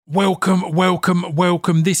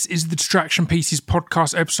Welcome. This is the Distraction Pieces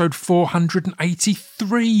podcast, episode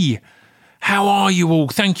 483. How are you all?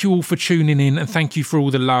 Thank you all for tuning in and thank you for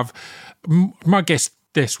all the love. My guest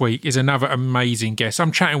this week is another amazing guest.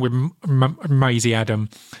 I'm chatting with Maisie Adam,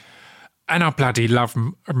 and I bloody love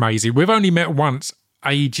Maisie. We've only met once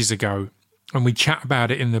ages ago, and we chat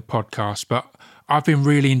about it in the podcast, but I've been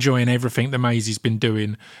really enjoying everything that Maisie's been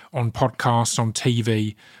doing on podcasts, on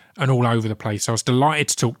TV, and all over the place. I was delighted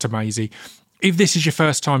to talk to Maisie. If this is your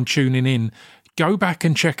first time tuning in, go back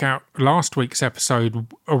and check out last week's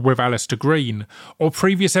episode with Alistair Green, or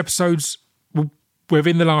previous episodes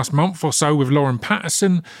within the last month or so with Lauren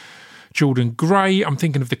Patterson, Jordan Gray. I'm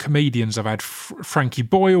thinking of the comedians. I've had Frankie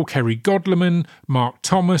Boyle, Kerry Godleman, Mark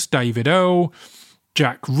Thomas, David Earl,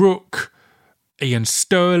 Jack Rook, Ian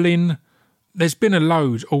Sterling. There's been a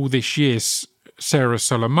load all this year. Sarah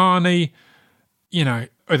Soleimani. You know,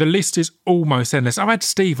 the list is almost endless. I've had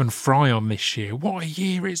Stephen Fry on this year. What a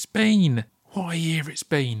year it's been.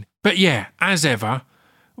 But yeah, as ever,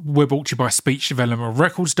 we're brought to you by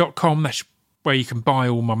SpeechDevelopmentRecords.com. That's where you can buy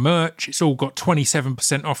all my merch. It's all got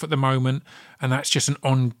 27% off at the moment, and that's just an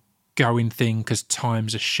ongoing thing because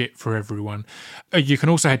times are shit for everyone. You can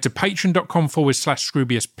also head to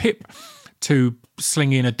patreon.com/ScroobiusPip to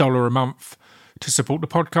sling in $1 a month to support the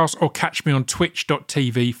podcast, or catch me on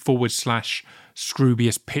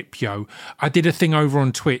twitch.tv/ScroobiusPipyo. I did a thing over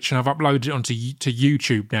on Twitch and I've uploaded it onto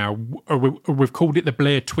YouTube now. We've called it the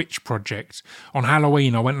Blair Twitch Project. On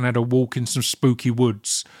Halloween, I went and had a walk in some spooky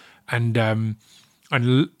woods and I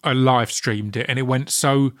live streamed it, and it went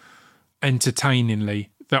so entertainingly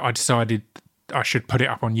that I decided I should put it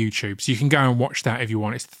up on YouTube. So you can go and watch that if you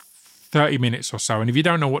want. It's 30 minutes or so. And if you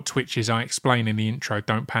don't know what Twitch is, I explain in the intro.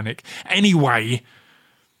 Don't panic. Anyway,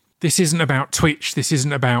 this isn't about Twitch. This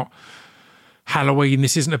isn't about Halloween.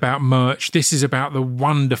 This isn't about merch. This is about the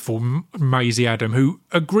wonderful Maisie Adam, who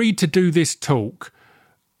agreed to do this talk,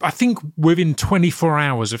 I think, within 24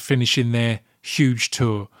 hours of finishing their huge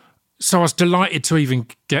tour. So I was delighted to even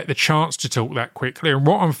get the chance to talk that quickly. And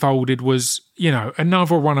what unfolded was, you know,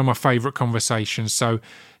 another one of my favourite conversations. So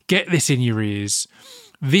get this in your ears.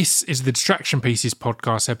 This is the Distraction Pieces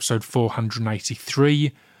podcast, episode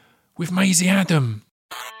 483, with Maisie Adam.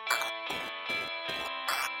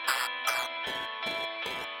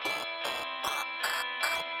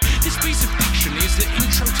 This piece of fiction is the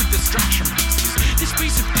intro to Distraction Pieces. This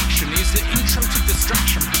piece of fiction is the intro to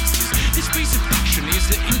Distraction Pieces. This piece of fiction is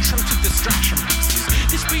the intro to Distraction Pieces.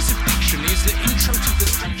 This piece of fiction is the intro to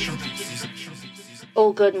Distraction Pieces.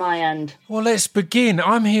 All good, my end. Well, let's begin.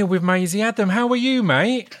 I'm here with Maisie Adam. How are you,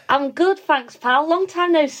 mate? I'm good, thanks, pal. Long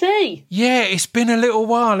time no see. Yeah, it's been a little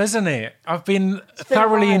while, hasn't it? I've been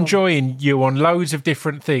thoroughly enjoying you on loads of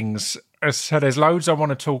different things. So there's loads I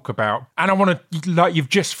want to talk about. And I want to, like, you've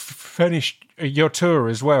just finished your tour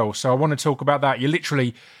as well. So I want to talk about that. You're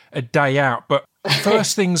literally a day out. But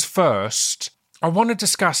first things first, I want to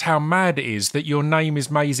discuss how mad it is that your name is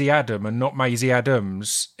Maisie Adam and not Maisie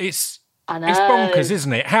Adams. I know. It's bonkers,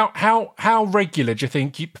 isn't it? How regular do you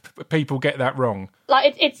think people get that wrong?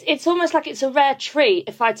 Like, it's almost like it's a rare treat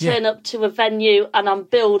if I turn up to a venue and I'm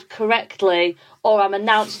billed correctly or I'm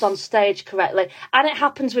announced on stage correctly. And it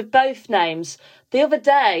happens with both names. The other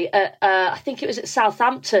day, I think it was at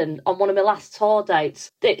Southampton on one of my last tour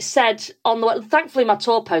dates, it said on the... Thankfully, my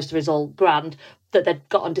tour poster is all grand that they'd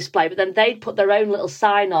got on display, but then they'd put their own little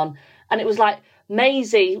sign on, and it was like,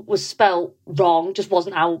 Maisie was spelt wrong, just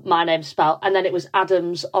wasn't how my name's spelt, and then it was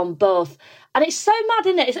Adams on both. And it's so mad,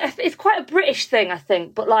 isn't it? It's quite a British thing, I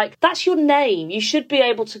think, but like, that's your name. You should be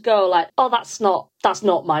able to go like, oh, that's not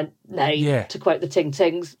my name, to quote the Ting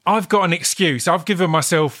Tings. I've got an excuse. I've given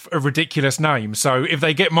myself a ridiculous name, so if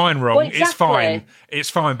they get mine wrong, it's fine. It's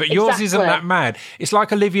fine. But yours isn't that mad. It's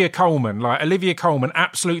like Olivia Colman. Like, Olivia Colman,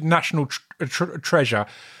 absolute national treasure.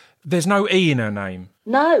 There's no E in her name.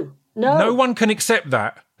 No. No one can accept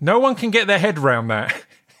that. No one can get their head around that.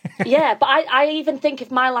 Yeah, but I even think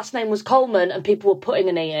if my last name was Coleman and people were putting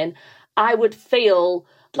an E in, I would feel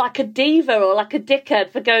like a diva or like a dickhead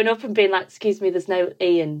for going up and being like, excuse me, there's no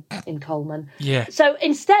E in Coleman. Yeah. So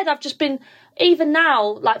instead, I've just been, even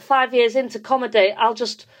now, like 5 years into comedy, I'll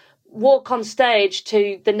just walk on stage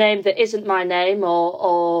to the name that isn't my name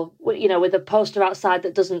or you know, with a poster outside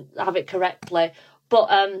that doesn't have it correctly. But,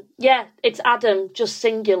 it's Adam, just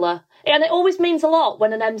singular. And it always means a lot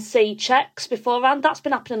when an MC checks beforehand. That's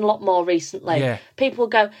been happening a lot more recently. Yeah. People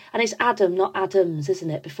go, and it's Adam, not Adams, isn't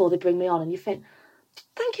it, before they bring me on. And you think,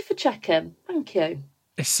 thank you for checking. Thank you.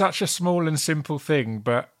 It's such a small and simple thing,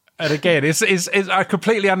 but And again, it's I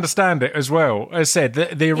completely understand it as well. As I said,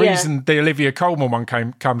 the reason the Olivia Colman one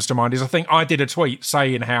comes to mind is I think I did a tweet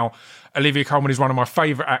saying how Olivia Colman is one of my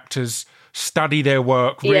favourite actors, study their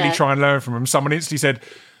work, really try and learn from them. Someone instantly said,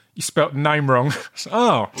 you spelt the name wrong.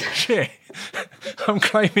 Oh, shit. I'm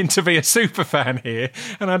claiming to be a super fan here,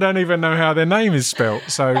 and I don't even know how their name is spelt.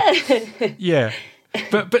 So, yeah.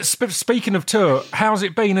 But speaking of tour, how's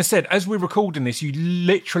it been? I said, as we're recording this, you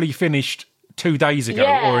literally finished 2 days ago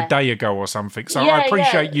or a day ago or something. So I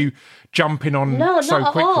appreciate you jumping on so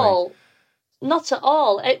quickly. All. Not at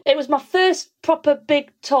all. It was my first proper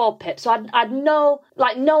big tour, Pip, so I'd no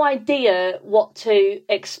idea what to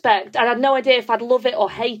expect. I had no idea if I'd love it or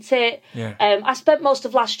hate it. Yeah. I spent most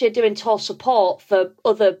of last year doing tour support for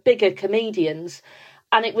other bigger comedians,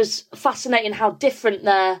 and it was fascinating how different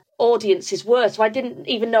their audiences were. So I didn't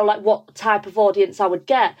even know what type of audience I would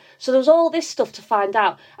get. So there was all this stuff to find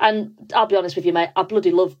out. And I'll be honest with you, mate, I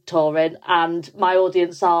bloody love touring, and my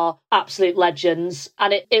audience are absolute legends.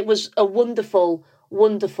 And it was a wonderful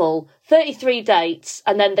 33 dates,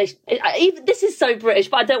 and then this is so British,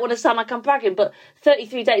 but I don't want to sound like I'm bragging, but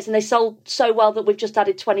 33 dates, and they sold so well that we've just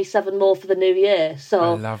added 27 more for the new year. So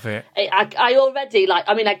I love it. I already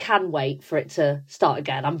I can wait for it to start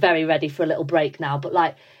again. I'm very ready for a little break now,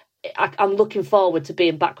 but I'm looking forward to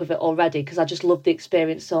being back with it already because I just love the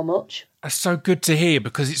experience so much. That's so good to hear,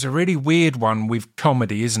 because it's a really weird one with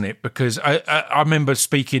comedy, isn't it? Because I remember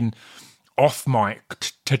speaking off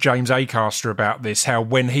mic to James Acaster about this, how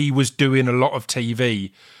when he was doing a lot of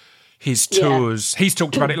TV, his tours, he's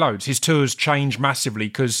talked about it loads, his tours changed massively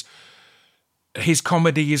because his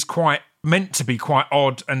comedy is meant to be quite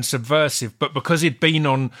odd and subversive, but because he'd been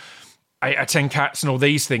on 8 out of 10 Cats and all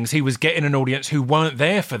these things, he was getting an audience who weren't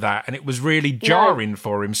there for that, and it was really jarring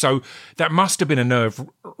for him. So that must have been a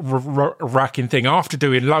nerve-wracking thing after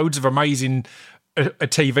doing loads of amazing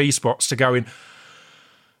TV spots to go in,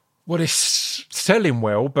 well, it's selling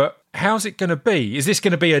well, but how's it going to be? Is this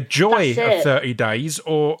going to be a joy of 30 days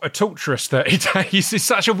or a torturous 30 days? It's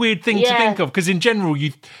such a weird thing to think of, because in general,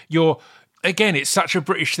 you're again, it's such a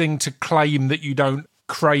British thing to claim that you don't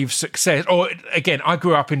crave success. Or again, I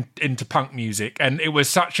grew up into punk music, and it was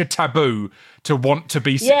such a taboo to want to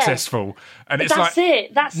be successful. And it's That's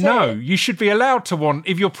it. You should be allowed to want,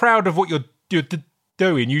 if you're proud of what you're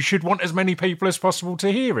doing, you should want as many people as possible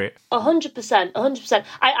to hear it. 100%.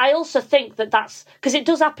 I also think that's because it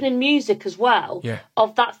does happen in music as well. Yeah.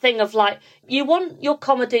 Of that thing of you want your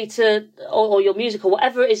comedy to, or your music, or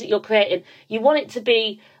whatever it is that you're creating, you want it to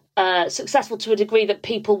be successful to a degree that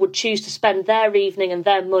people would choose to spend their evening and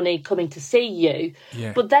their money coming to see you.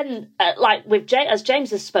 Yeah. But then, as James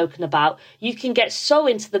has spoken about, you can get so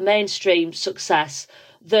into the mainstream success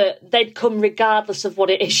that they'd come regardless of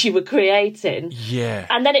what it is you were creating. Yeah.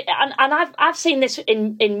 And then I've seen this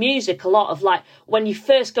in music a lot of when you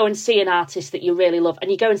first go and see an artist that you really love,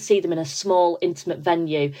 and you go and see them in a small intimate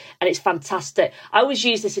venue, and it's fantastic. I always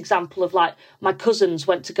use this example of my cousins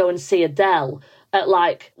went to go and see Adele at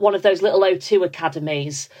one of those little O2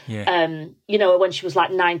 academies, when she was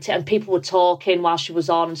 90, and people were talking while she was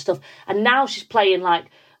on and stuff. And now she's playing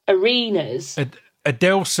arenas.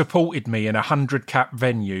 Adele supported me in a 100-cap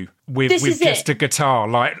venue with just a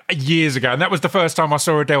guitar years ago, and that was the first time I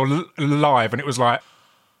saw Adele live, and it was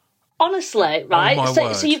honestly, right?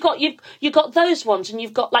 Oh, so you've got those ones, and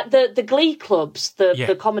you've got the Glee clubs,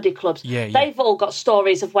 the comedy clubs. They've all got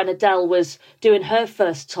stories of when Adele was doing her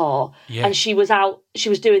first tour, and she was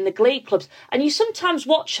doing the Glee clubs, and you sometimes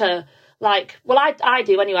watch her. I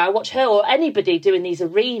do anyway. I watch her or anybody doing these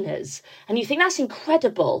arenas, and you think that's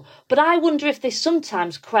incredible. But I wonder if they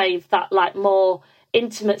sometimes crave that more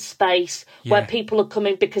intimate space where people are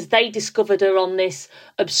coming because they discovered her on this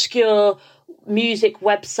obscure music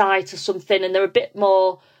website or something, and they're a bit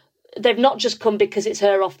more. They've not just come because it's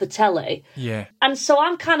her off the telly. Yeah. And so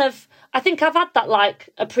I think I've had that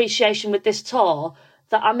appreciation with this tour.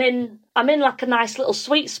 That I'm in a nice little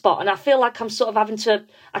sweet spot, and I feel like I'm sort of having to.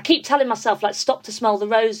 I keep telling myself stop to smell the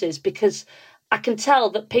roses, because I can tell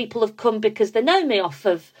that people have come because they know me off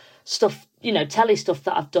of stuff, telly stuff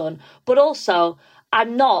that I've done. But also,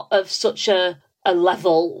 I'm not of such a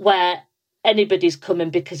level where anybody's coming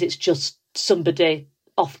because it's just somebody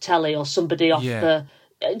off telly or somebody off the.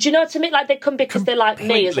 Do you know what I mean? They come because they like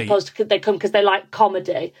me, as opposed to they come because they like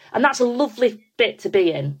comedy, and that's a lovely bit to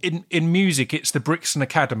be in. In music, it's the Brixton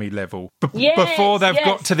Academy level. Before they've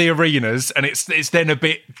got to the arenas, and it's then a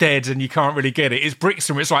bit dead, and you can't really get it. It's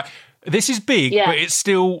Brixton. Where it's this is big, but it's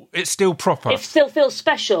still proper. It still feels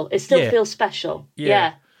special. It still feels special.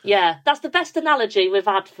 Yeah. Yeah, that's the best analogy we've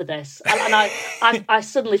had for this. And I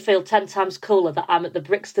suddenly feel 10 times cooler that I'm at the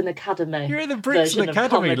Brixton Academy. You're at the Brixton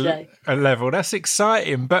Academy level. That's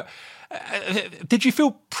exciting. But did you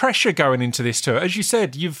feel pressure going into this tour? As you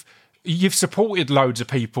said, you've supported loads of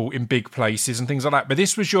people in big places and things like that, but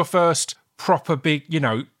this was your first proper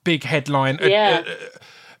big headline. Yeah.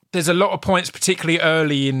 There's a lot of points, particularly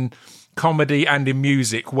early in comedy and in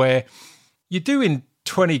music, where you're doing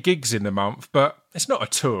 20 gigs in a month, but it's not a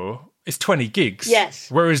tour. It's 20 gigs.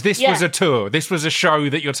 Yes. Whereas this was a tour. This was a show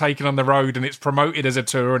that you're taking on the road and it's promoted as a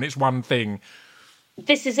tour and it's one thing.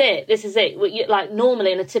 This is it. Like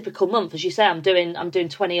normally in a typical month, as you say, I'm doing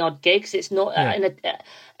 20 odd gigs. It's not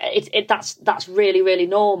that's really, really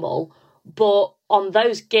normal. But on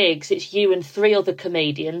those gigs, it's you and 3 other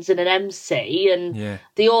comedians and an MC, and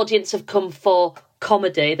the audience have come for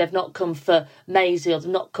comedy. They've not come for Maisie, or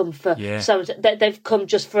they've not come for so they've come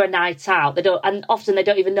just for a night out. And often they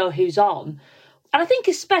don't even know who's on. And I think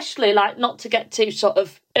especially, like, not to get too sort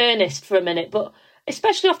of earnest for a minute, but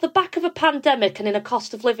especially off the back of a pandemic and in a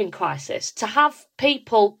cost of living crisis, to have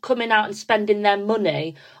people coming out and spending their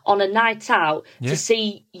money on a night out to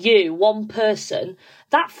see you, one person,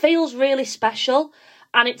 that feels really special.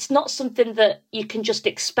 And it's not something that you can just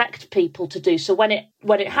expect people to do. So when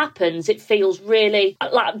it happens, it feels really,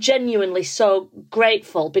 like, I'm genuinely so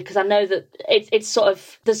grateful, because I know that it's sort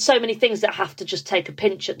of, there's so many things that have to just take a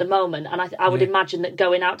pinch at the moment. And I would imagine that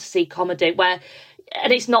going out to see comedy,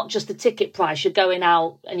 and it's not just the ticket price, you're going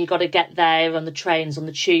out and you've got to get there on the trains, on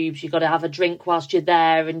the tubes, you've got to have a drink whilst you're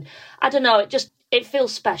there. And I don't know, it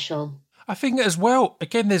feels special. I think as well,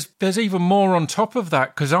 again, there's even more on top of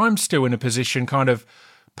that, because I'm still in a position kind of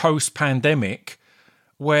post-pandemic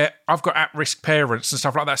where I've got at-risk parents and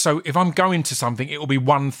stuff like that. So if I'm going to something, it will be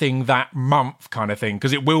one thing that month kind of thing,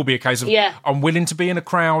 because it will be a case of I'm willing to be in a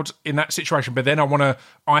crowd in that situation, but then I want to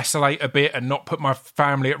isolate a bit and not put my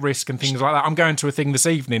family at risk and things like that. I'm going to a thing this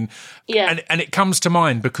evening. Yeah. And it comes to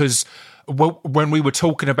mind because when we were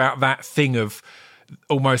talking about that thing of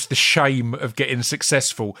almost the shame of getting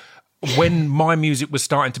successful, when my music was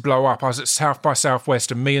starting to blow up, I was at South by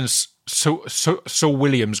Southwest, and me and Saul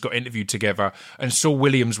Williams got interviewed together, and Saul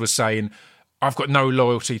Williams was saying, I've got no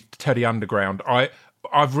loyalty to Teddy Underground.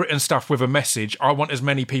 I've written stuff with a message. I want as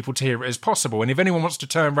many people to hear it as possible. And if anyone wants to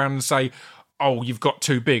turn around and say, oh, you've got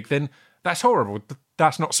too big, then that's horrible.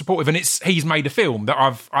 That's not supportive. And he's made a film that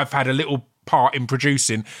I've had a little part in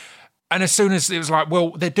producing. And as soon as it was like, well,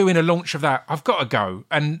 they're doing a launch of that, I've got to go.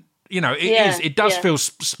 And it does feel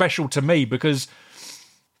special to me, because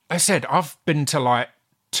I said I've been to like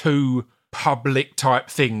 2 public type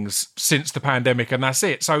things since the pandemic, and that's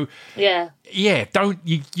it. So don't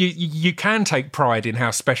you can take pride in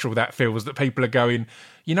how special that feels, that people are going,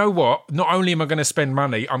 you know what, not only am I going to spend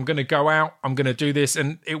money, I'm going to go out, I'm going to do this.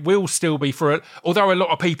 And it will still be although a lot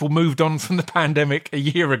of people moved on from the pandemic a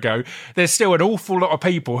year ago, there's still an awful lot of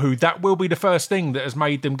people who that will be the first thing that has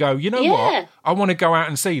made them go, you know what, I want to go out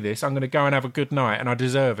and see this, I'm going to go and have a good night, and I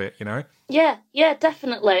deserve it, Yeah,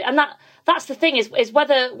 definitely. And that's the thing is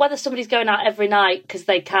whether somebody's going out every night because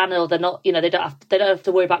they can, or they're not, they don't have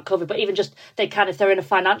to worry about COVID, but even just they can if they're in a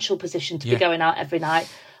financial position to be going out every night.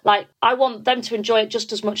 Like, I want them to enjoy it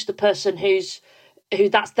just as much as the person who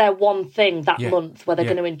that's their one thing that month where they're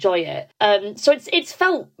going to enjoy it. So it's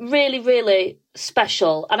felt really, really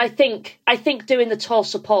special. And I think doing the tour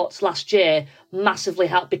supports last year massively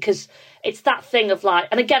helped, because it's that thing of like,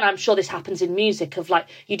 and again, I'm sure this happens in music, of like,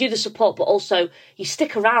 you do the support, but also you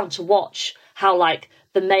stick around to watch how like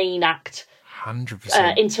the main act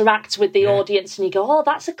 100% interact with the audience, and you go, oh,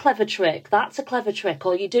 that's a clever trick,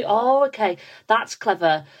 or you do, oh, okay, that's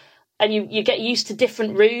clever. And you get used to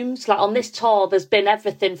different rooms. Like on this tour, there's been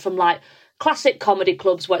everything from like classic comedy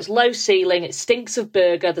clubs where it's low ceiling, it stinks of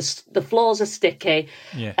burger, the floors are sticky,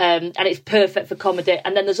 and it's perfect for comedy.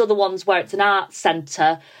 And then there's other ones where it's an arts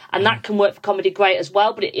centre, and that can work for comedy great as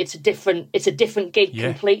well, but it's a different gig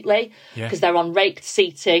completely, because they're on raked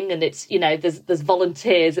seating, and it's, there's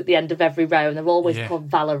volunteers at the end of every row, and they're always called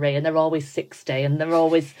Valerie, and they're always 60, and they're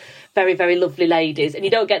always very, very lovely ladies. And you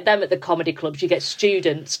don't get them at the comedy clubs, you get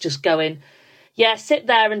students just going, sit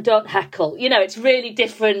there and don't heckle. It's really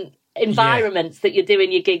different environments that you're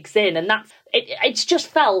doing your gigs in, and that's it's just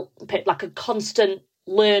felt like a constant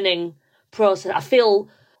learning process.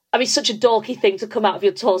 It's such a dorky thing to come out of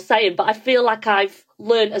your tour saying, but I feel like I've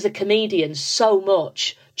learned as a comedian so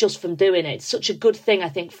much just from doing it. It's such a good thing, I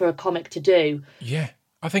think, for a comic to do.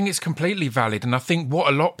 I think it's completely valid, and I think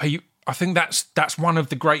I think that's one of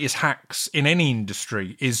the greatest hacks in any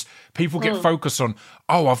industry, is people get focused on,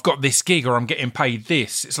 oh, I've got this gig, or I'm getting paid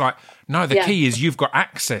this. It's like, no, the key is you've got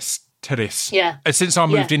access to this. Yeah. And since I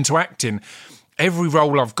moved into acting, every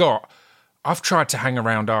role I've got, I've tried to hang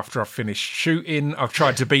around after I've finished shooting. I've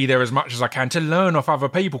tried to be there as much as I can to learn off other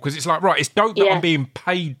people, because it's like, right, it's dope that I'm being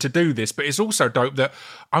paid to do this, but it's also dope that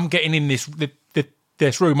I'm getting in this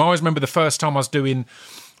room. I always remember the first time I was doing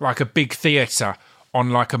like a big theatre on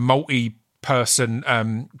like a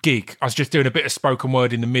multi-person gig. I was just doing a bit of spoken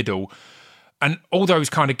word in the middle. And all those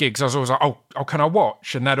kind of gigs, I was always like, oh, can I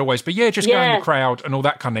watch? And they'd always be, just go in the crowd and all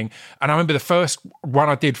that kind of thing. And I remember the first one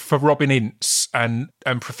I did for Robin Ince and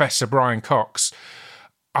Professor Brian Cox,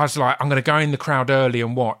 I was like, I'm going to go in the crowd early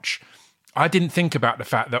and watch. I didn't think about the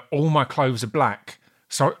fact that all my clothes are black.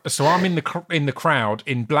 So I'm in the crowd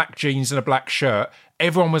in black jeans and a black shirt.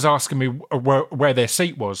 Everyone was asking me where their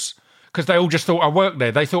seat was, because they all just thought I worked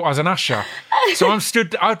there. They thought I was an usher. So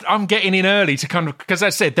I'm getting in early to kind of, because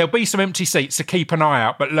as I said, there'll be some empty seats to keep an eye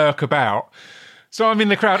out, but lurk about. So I'm in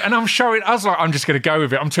the crowd and I'm showing, I was like, I'm just going to go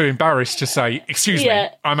with it. I'm too embarrassed to say, excuse me,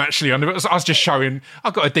 I'm actually on. I was just showing,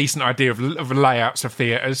 I've got a decent idea of layouts of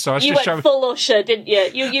theatres. So I was just showing. Full usher, didn't you?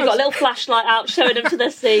 You got a little flashlight out showing them to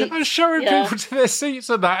their seats. I was showing people to their seats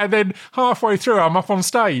and that. And then halfway through, I'm up on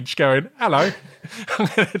stage going, hello, I'm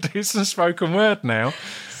going to do some spoken word now.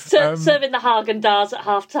 Serving the Haagen-Dazs at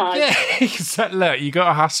half time. Yeah, exactly. Look, you got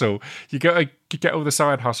to hustle. You got to get all the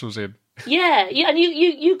side hustles in. Yeah, and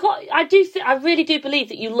you got. I really do believe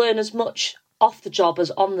that you learn as much off the job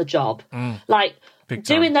as on the job. Like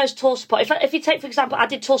doing those tour support. If you take, for example, I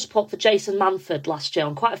did tour support for Jason Manford last year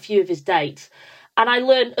on quite a few of his dates, and I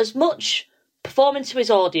learned as much performing to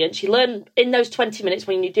his audience. You learn in those 20 minutes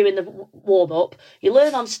when you're doing the warm up. You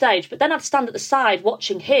learn on stage, but then I'd stand at the side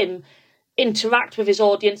watching him interact with his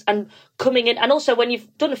audience and coming in, and also when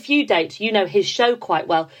you've done a few dates, you know his show quite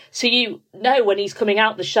well, so you know when he's coming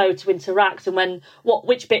out the show to interact and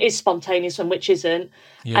which bit is spontaneous and which isn't.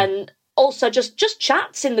 And also just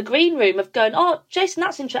chats in the green room of going, oh Jason,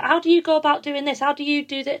 that's interesting, how do you go about doing this, how do you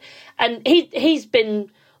do that? And he's been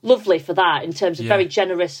lovely for that, in terms of very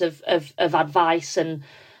generous of advice and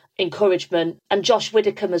encouragement. And Josh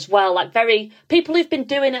Widdicombe as well, like very people who've been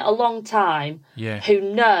doing it a long time, who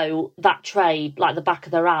know that trade like the back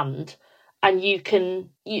of their hand, and you can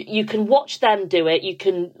watch them do it, you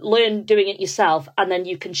can learn doing it yourself, and then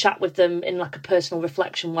you can chat with them in like a personal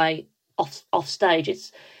reflection way off stage.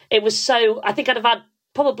 It was so, I think I'd have had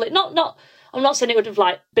probably not I'm not saying it would have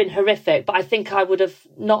like been horrific, but I think I would have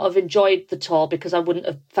not have enjoyed the tour, because I wouldn't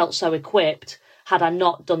have felt so equipped had I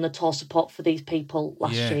not done the tour support for these people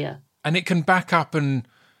last year. And it can back up, and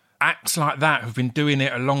acts like that who've been doing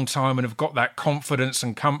it a long time and have got that confidence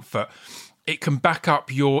and comfort, it can back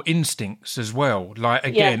up your instincts as well. Like,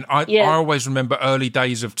 again, I always remember early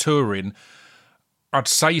days of touring, I'd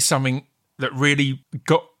say something that really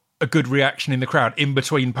got a good reaction in the crowd in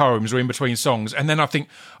between poems or in between songs, and then I think,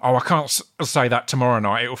 oh, I can't say that tomorrow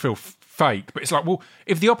night, it'll feel fake. But it's like, well,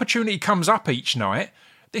 if the opportunity comes up each night,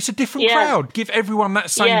 it's a different crowd. Give everyone that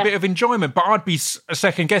same bit of enjoyment. But I'd be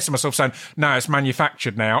second guessing myself saying, no, it's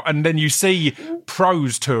manufactured now. And then you see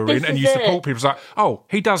pros touring and you support people. It's like, oh,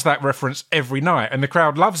 he does that reference every night and the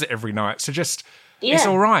crowd loves it every night. So just, it's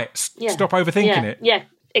all right. Stop overthinking it. Yeah,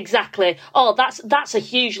 exactly. Oh, that's a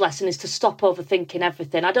huge lesson, is to stop overthinking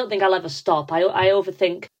everything. I don't think I'll ever stop. I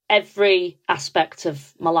overthink every aspect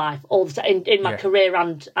of my life, all the time, in my career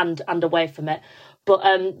and away from it. But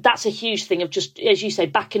that's a huge thing of just, as you say,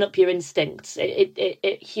 backing up your instincts.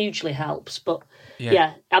 It hugely helps. But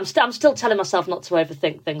I'm still telling myself not to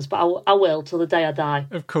overthink things, but I will till the day I die.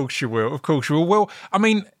 Of course you will. Of course you will. Well, I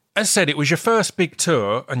mean, as I said, it was your first big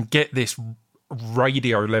tour, and get this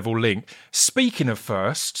radio level link. Speaking of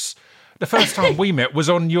firsts, the first time we met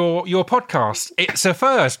was on your podcast. It's a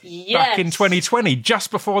first back in 2020,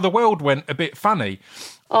 just before the world went a bit funny.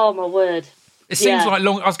 Oh my word! It seems like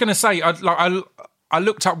long. I was going to say, I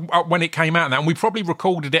looked up when it came out now, and we probably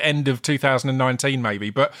recorded it end of 2019 maybe,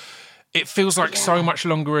 but it feels like so much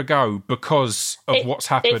longer ago because of what's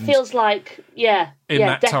happened. It feels like,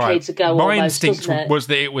 that decades ago. My almost, instinct was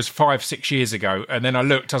that it was 5-6 years ago, and then I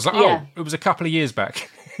looked, I was like, oh, it was a couple of years back.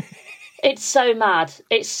 It's so mad.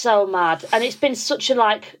 It's so mad. And it's been such a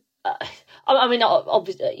like... I mean,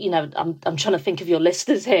 obviously, you know, I'm trying to think of your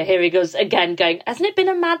listeners here. Here he goes again, going, hasn't it been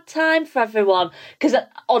a mad time for everyone? Because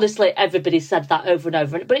honestly, everybody said that over and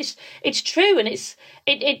over. But it's true, and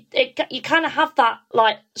you kind of have that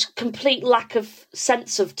like complete lack of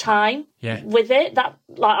sense of time with it. That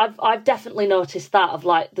like I've definitely noticed that, of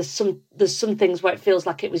like there's some things where it feels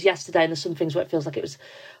like it was yesterday, and there's some things where it feels like it was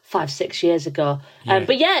 5-6 years ago.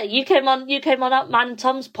 But you came on Man and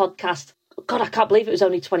Tom's podcast God, I can't believe it was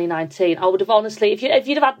only 2019. I would have honestly, if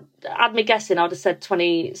you'd have had me guessing, I would have said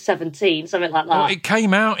 2017, something like that. Well, it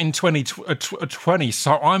came out in 2020,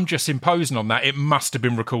 so I'm just imposing on that. It must have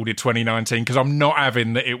been recorded 2019 because I'm not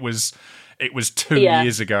having that. It was 2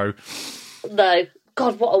 years ago. No.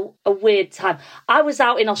 God, what a weird time. I was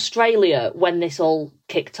out in Australia when this all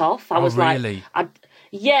kicked off. I was really? and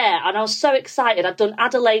I was so excited. I'd done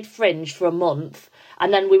Adelaide Fringe for a month,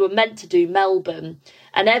 and then we were meant to do Melbourne.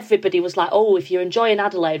 And everybody was like, oh, if you're enjoying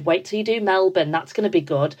Adelaide, wait till you do Melbourne. That's going to be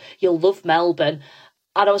good. You'll love Melbourne.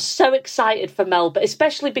 And I was so excited for Melbourne,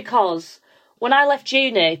 especially because when I left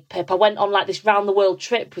uni, Pip, I went on like this round-the-world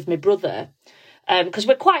trip with my brother. Because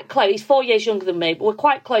we're quite close. He's 4 years younger than me, but we're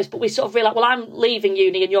quite close. But we sort of realised, well, I'm leaving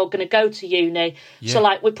uni and you're going to go to uni. Yeah. So,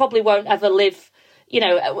 like, we probably won't ever live,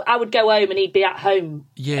 I would go home and he'd be at home.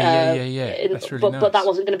 Yeah. That's really nice. But that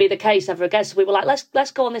wasn't going to be the case ever again. So we were like,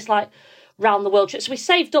 let's go on this, like, round-the-world trip. So we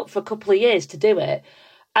saved up for a couple of years to do it.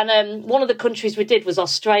 And one of the countries we did was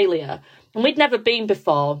Australia. And we'd never been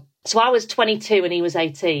before. So I was 22 and he was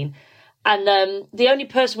 18. And the only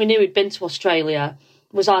person we knew who'd been to Australia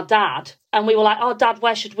was our dad. And we were like, oh, Dad,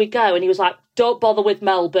 where should we go? And he was like, don't bother with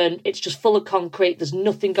Melbourne. It's just full of concrete. There's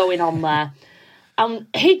nothing going on there. And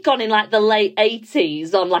he'd gone in like the late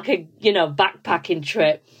 80s on like a, backpacking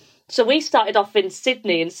trip. So we started off in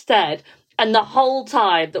Sydney instead. And the whole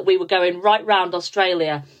time that we were going right round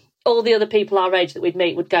Australia, all the other people our age that we'd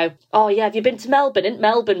meet would go, oh, yeah, have you been to Melbourne? Isn't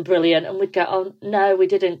Melbourne brilliant? And we'd go, oh, no, we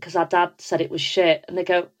didn't, because our dad said it was shit. And they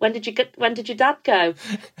go, when did your dad go?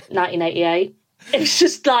 1988. It was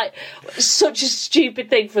just like such a stupid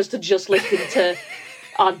thing for us to just listen to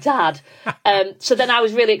our dad. So then I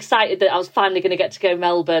was really excited that I was finally going to get to go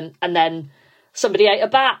Melbourne, and then somebody ate a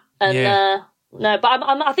bat. And no, but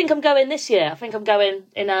I think I'm going this year. I think I'm going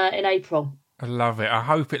in April. I love it. I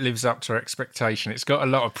hope it lives up to expectation. It's got a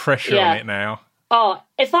lot of pressure on it now. Oh,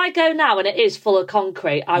 if I go now and it is full of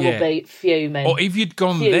concrete, I will be fuming. Or if you'd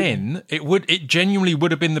gone then, it genuinely would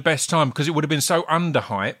have been the best time because it would have been so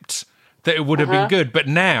underhyped that it would have been good. But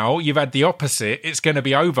now you've had the opposite. It's going to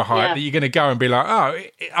be overhyped that you're going to go and be like, oh,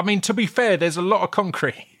 I mean, to be fair, there's a lot of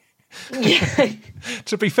concrete.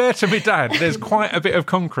 To be fair to my dad, there's quite a bit of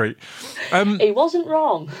concrete. He wasn't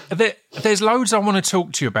wrong. There's loads I want to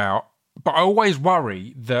talk to you about, but I always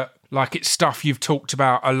worry that like it's stuff you've talked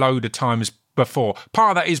about a load of times before.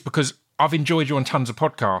 Part of that is because I've enjoyed you on tons of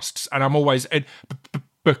podcasts, and I'm always...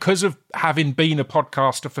 because of having been a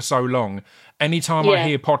podcaster for so long, anytime I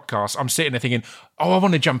hear podcasts, I'm sitting there thinking, oh, I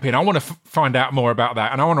want to jump in. I want to find out more about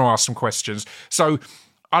that, and I want to ask some questions. So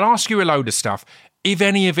I'll ask you a load of stuff. If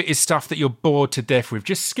any of it is stuff that you're bored to death with,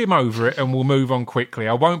 just skim over it and we'll move on quickly.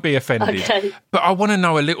 I won't be offended. Okay. But I want to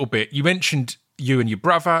know a little bit. You mentioned you and your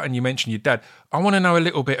brother, and you mentioned your dad. I want to know a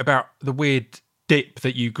little bit about the weird dip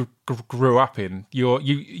that you grew up in. Your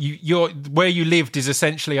where you lived is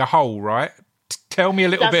essentially a hole, right? Tell me a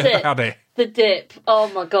little bit about it. The dip. Oh,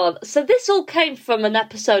 my God. So this all came from an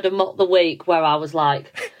episode of Mock the Week where I was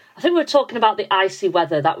like, I think we were talking about the icy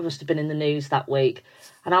weather. That must have been in the news that week.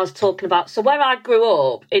 And I was talking about, so where I grew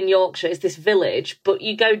up in Yorkshire is this village, but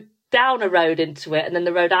you go down a road into it and then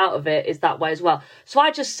the road out of it is that way as well. So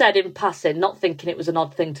I just said in passing, not thinking it was an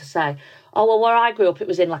odd thing to say, oh, well, where I grew up, it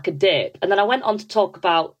was in like a dip. And then I went on to talk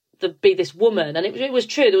about be this woman, and it was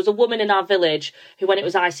true. There was a woman in our village who, when it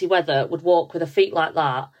was icy weather, would walk with her feet like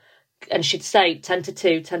that, and she'd say 10 to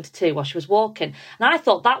 2, 10 to 2 while she was walking. And I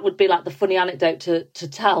thought that would be like the funny anecdote to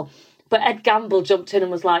tell. But Ed Gamble jumped in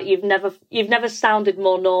and was like, you've never sounded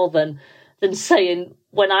more northern than saying,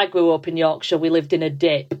 when I grew up in Yorkshire, we lived in a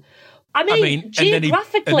dip. I mean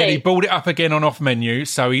geographically... And then he brought it up again on Off Menu,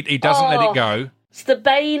 so he doesn't let it go. It's the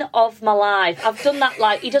bane of my life. I've done that,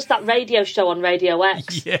 like, he does that radio show on Radio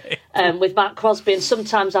X with Matt Crosby, and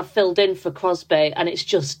sometimes I've filled in for Crosby, and it's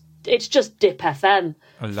just Dip FM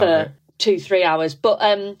for 2-3 hours. But,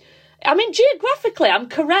 I mean, geographically, I'm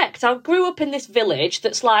correct. I grew up in this village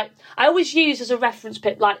that's like, I always use as a reference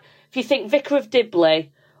pit, like, if you think Vicar of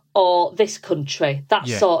Dibley or this country, that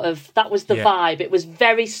was the vibe. It was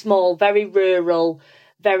very small, very rural,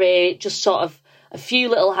 very just sort of a few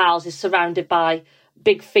little houses surrounded by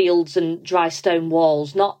big fields and dry stone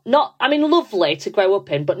walls. Not. I mean, lovely to grow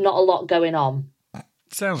up in, but not a lot going on.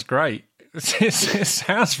 Sounds great. It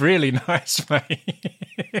sounds really nice, mate.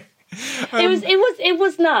 It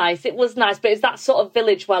was nice. It was nice, but it's that sort of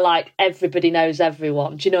village where like everybody knows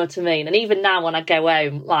everyone. Do you know what I mean? And even now, when I go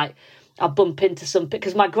home, like I'll bump into some,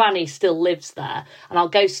 because my granny still lives there, and I'll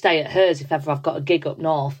go stay at hers if ever I've got a gig up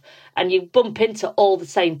north. And you bump into all the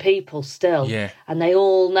same people still. Yeah. And they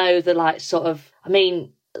all know the, like, sort of... I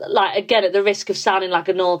mean, like, again, at the risk of sounding like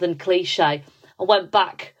a northern cliche, I went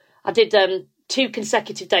back I did 2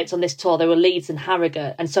 consecutive dates on this tour. They were Leeds and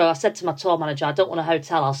Harrogate. And so I said to my tour manager, I don't want a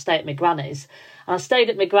hotel, I'll stay at my granny's. And I stayed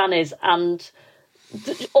at my granny's, and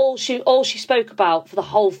all she spoke about for the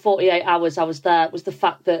whole 48 hours I was there was the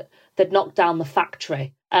fact that they'd knocked down the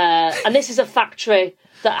factory. And this is a factory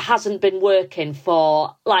that hasn't been working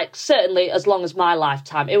for, like, certainly as long as my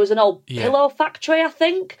lifetime. It was an old pillow factory, I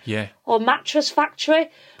think. Yeah. Or mattress factory.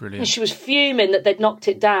 Brilliant. And she was fuming that they'd knocked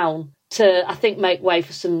it down to, I think, make way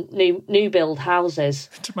for some new build houses.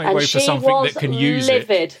 To make way for something that can use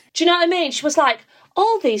livid. it. Do you know what I mean? She was like,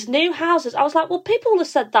 all these new houses. I was like, well, people would have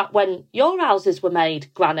said that when your houses were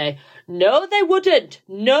made, Granny. No, they wouldn't.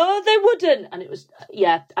 No, they wouldn't. And it was,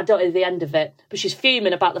 I don't know the end of it. But she's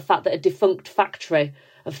fuming about the fact that a defunct factory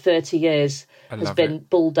of 30 years has been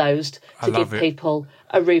bulldozed to give people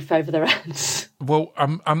a roof over their heads. Well,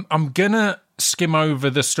 I'm gonna skim over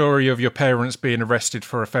the story of your parents being arrested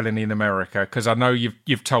for a felony in America, because I know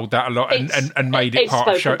you've told that a lot and made it part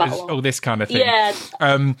of show, all this kind of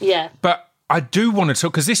thing. Yeah. But I do want to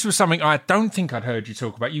talk, because this was something I don't think I'd heard you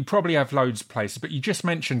talk about. You probably have loads of places, but you just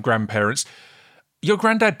mentioned grandparents. Your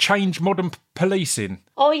granddad changed modern policing.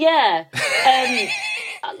 Oh, yeah.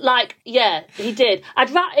 He did.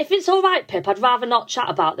 If it's all right, Pip, I'd rather not chat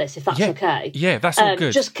about this, if that's okay. Yeah, that's all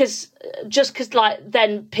good. Just because, like,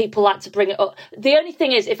 then people like to bring it up. The only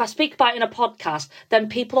thing is, if I speak about it in a podcast, then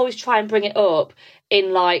people always try and bring it up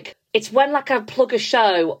in, like, it's when, like, I plug a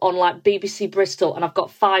show on, like, BBC Bristol and I've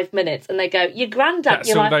got 5 minutes and they go, your granddad...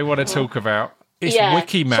 That's all they want to talk about. It's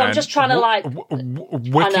Wiki, man. So I'm just trying to, like...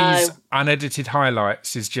 Wiki's unedited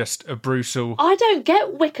highlights is just a brutal... I don't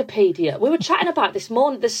get Wikipedia. We were chatting about it this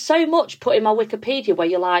morning. There's so much put in my Wikipedia where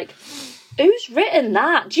you're like, who's written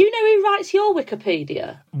that? Do you know who writes your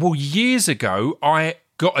Wikipedia? Well, years ago, I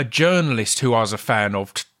got a journalist who I was a fan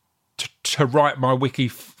of to write my wiki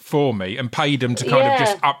for me and paid them to kind of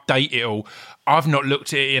just update it all. I've not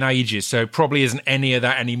looked at it in ages, so probably isn't any of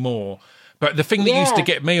that anymore. But the thing that used to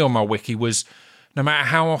get me on my wiki was, no matter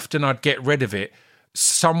how often I'd get rid of it,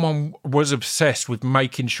 someone was obsessed with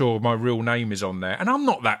making sure my real name is on there. And I'm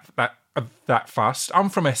not that fussed. I'm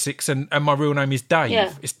from Essex, and my real name is Dave.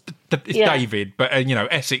 Yeah. It's David, but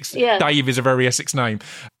Essex. Yeah. Dave is a very Essex name.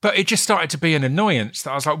 But it just started to be an annoyance.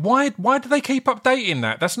 That I was like, why do they keep updating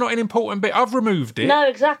that? That's not an important bit. I've removed it. No,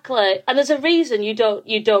 exactly. And there's a reason you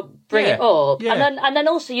don't bring it up. Yeah. And then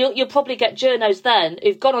also you'll probably get journos then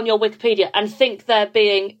who've gone on your Wikipedia and think they're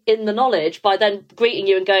being in the knowledge by then greeting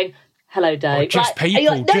you and going, hello, Dave. Or just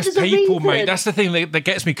people, mate. That's the thing that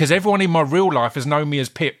gets me, because everyone in my real life has known me as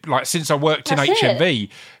Pip, like, since I worked in HMV.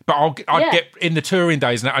 But I'd get, in the touring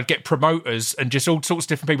days, and I'd get promoters and just all sorts of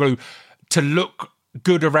different people who, to look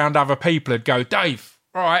good around other people, would go, Dave,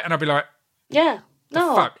 all right? And I'd be like, yeah,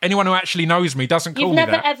 no. Fuck. Anyone who actually knows me doesn't call me that.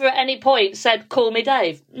 You've never ever at any point said, call me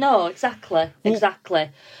Dave. No, exactly.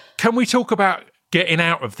 Can we talk about getting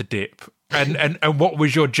out of the dip and what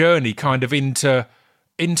was your journey kind of into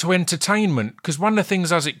entertainment? Because one of the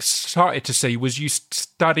things I was excited to see was you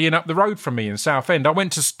studying up the road from me in Southend. I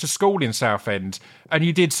went to school in Southend, and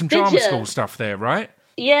you did some drama school stuff there, right?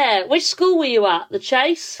 Yeah. Which school were you at? The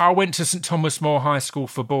Chase? I went to St Thomas More High School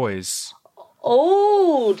for boys.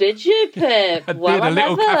 Oh, did you, Pip? I did a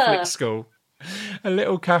little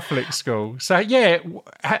Catholic school. So, yeah,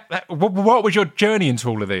 what was your journey into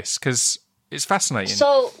all of this? Because it's fascinating.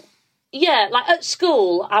 So... yeah, like at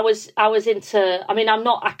school, I was into... I mean, I'm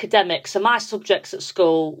not academic, so my subjects at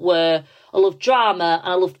school were... I loved drama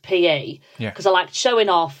and I loved PE, because I liked showing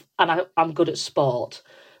off and I'm good at sport.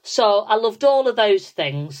 So I loved all of those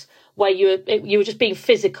things where you were just being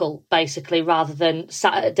physical, basically, rather than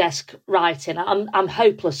sat at a desk writing. I'm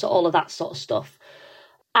hopeless at all of that sort of stuff.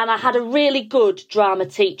 And I had a really good drama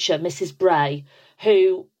teacher, Mrs. Bray,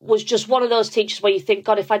 who was just one of those teachers where you think,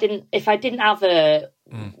 God, if I didn't have a...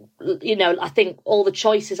 I think all the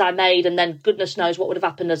choices I made, and then goodness knows what would have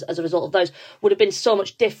happened as a result of those, would have been so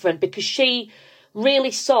much different, because she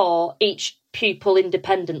really saw each pupil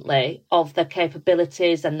independently of their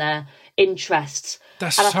capabilities and their interests.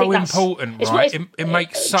 That's so important, right? It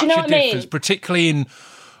makes such a difference, particularly in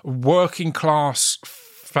working class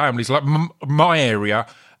families like my area.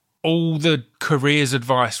 All the careers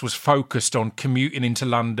advice was focused on commuting into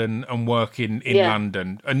London and working in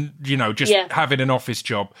London and, just having an office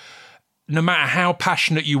job. No matter how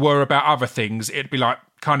passionate you were about other things, it'd be like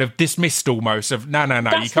kind of dismissed almost of, no,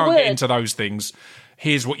 you can't get into those things.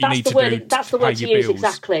 Here's what you need to do. That's the word to use,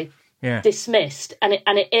 exactly. Yeah. Dismissed. And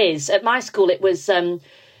it is. At my school, it was...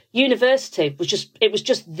 university was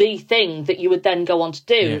just the thing that you would then go on to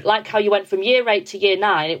do. Yeah. Like how you went from year 8 to year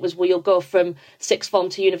 9, it was, well, you'll go from sixth form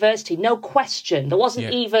to university. No question. There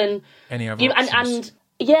wasn't even any other options.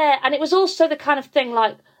 And Yeah, and it was also the kind of thing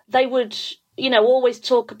like they would, always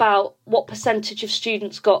talk about what percentage of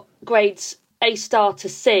students got grades A star to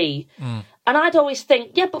C. And I'd always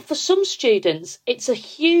think, yeah, but for some students, it's a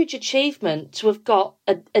huge achievement to have got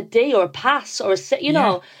a D or a pass or a C,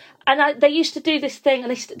 know. And they used to do this thing,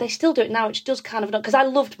 and they still do it now, which does kind of, because I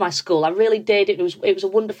loved my school. I really did. It was a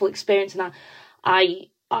wonderful experience, and I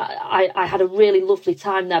had a really lovely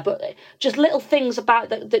time there. But just little things about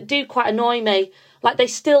that do quite annoy me. Like they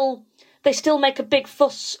still make a big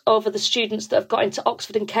fuss over the students that have got into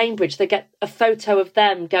Oxford and Cambridge. They get a photo of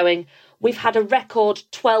them going, we've had a record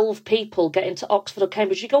 12 people get into Oxford or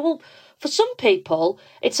Cambridge. You go, well, for some people,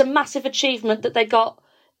 it's a massive achievement that they got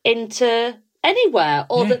into anywhere,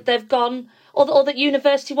 or that they've gone, or that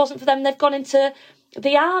university wasn't for them. They've gone into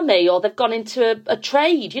the army, or they've gone into a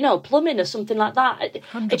trade, plumbing or something like that.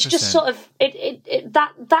 100%. It's just sort of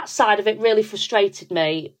that side of it really frustrated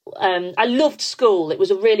me. I loved school. It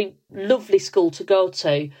was a really lovely school to go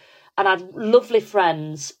to, and I had lovely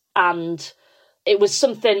friends, and it was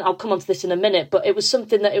something, I'll come on to this in a minute, but it was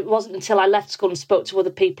something that it wasn't until I left school and spoke to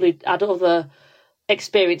other people who had other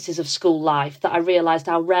experiences of school life that I realised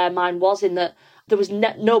how rare mine was, in that there was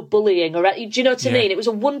no bullying, or do you know what I mean? It was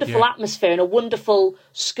a wonderful atmosphere and a wonderful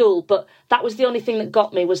school, but that was the only thing that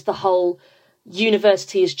got me, was the whole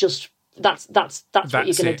university is just that's what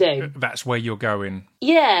you're going to do. That's where you're going.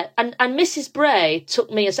 Yeah, and Mrs. Bray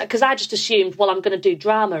took me, because I just assumed, well, I'm going to do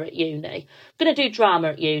drama at uni.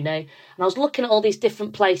 And I was looking at all these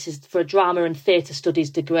different places for a drama and theatre studies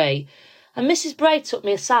degree. And Mrs. Bray took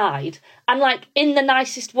me aside, and like in the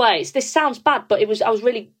nicest ways, this sounds bad, but I was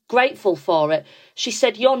really grateful for it. She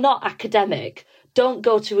said, you're not academic. Don't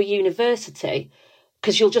go to a university,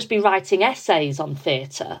 because you'll just be writing essays on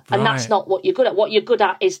theatre. And that's not what you're good at. What you're good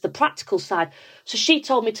at is the practical side. So she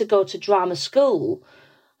told me to go to drama school.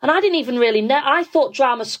 And I didn't even really know. I thought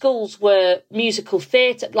drama schools were musical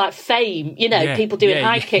theatre, like Fame, people doing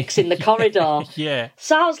high kicks in the corridor. Yeah.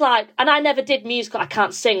 So I was like, and I never did musical. I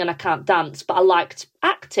can't sing and I can't dance, but I liked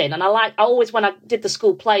acting. And I always, when I did the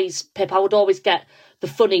school plays, Pip, I would always get the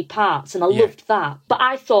funny parts, and I loved that. But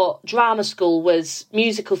I thought drama school was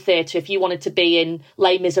musical theatre if you wanted to be in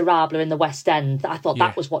Les Miserables in the West End. I thought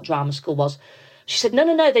that was what drama school was. She said,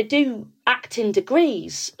 no, they do acting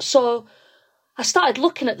degrees. So I started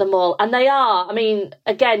looking at them all, and they are, I mean,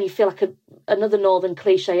 again, you feel like another northern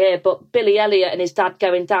cliche here, but Billy Elliot and his dad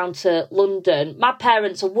going down to London. My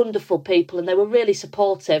parents are wonderful people, and they were really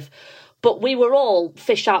supportive. But we were all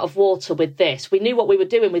fish out of water with this. We knew what we were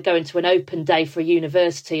doing with going to an open day for a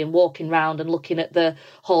university and walking round and looking at the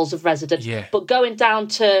halls of residence. Yeah. But going down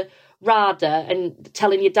to RADA and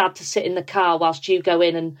telling your dad to sit in the car whilst you go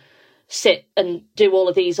in and sit and do all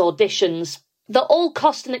of these auditions, that all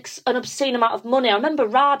cost an obscene amount of money. I remember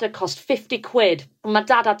RADA cost 50 quid. And my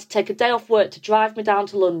dad had to take a day off work to drive me down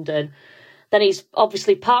to London. Then he's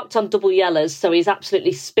obviously parked on double yellows, so he's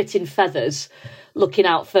absolutely spitting feathers, looking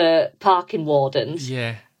out for parking wardens.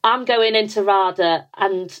 Yeah. I'm going into RADA,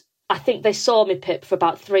 and I think they saw me, Pip, for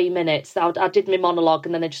about 3 minutes. I did my monologue,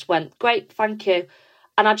 and then they just went, great, thank you.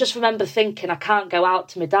 And I just remember thinking, I can't go out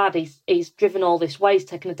to my dad. He's driven all this way, he's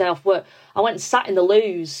taken a day off work. I went and sat in the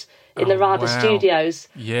loos in the RADA studios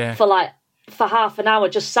for half an hour,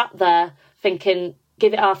 just sat there thinking,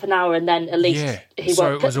 give it half an hour and then at least he so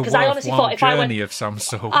won't. It was a worthwhile journey of some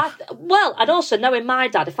sort. I'd also, knowing my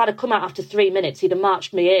dad, if I'd have come out after 3 minutes, he'd have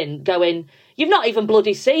marched me in going, you've not even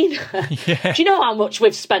bloody seen her. Do you know how much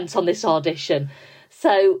we've spent on this audition?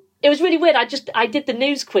 So it was really weird. I did the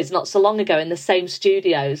news quiz not so long ago in the same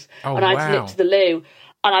studios, and I had to nip to the loo.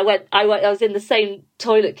 And I was in the same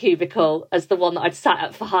toilet cubicle as the one that I'd sat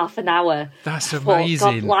at for half an hour. That's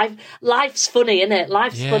amazing. God, life's funny, isn't it?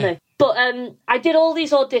 Life's funny. But I did all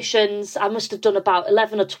these auditions. I must have done about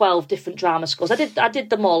 11 or 12 different drama schools. I did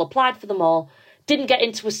them all, applied for them all. Didn't get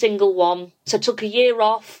into a single one. So took a year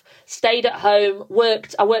off, stayed at home,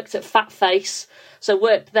 worked. I worked at Fat Face. So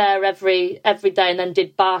worked there every day, and then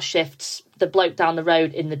did bar shifts. The bloke down the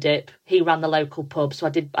road in the Dip, he ran the local pub. So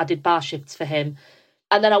I did bar shifts for him.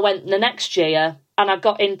 And then I went the next year, and I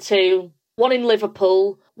got into one in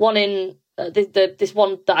Liverpool, one in this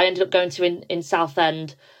one that I ended up going to in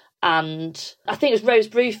Southend, and I think it was Rose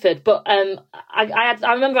Bruford. But I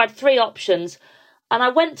remember I had 3 options, and I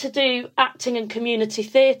went to do acting and community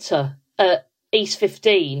theatre at East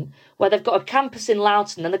 15, where they've got a campus in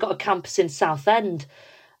Loughton and they've got a campus in Southend.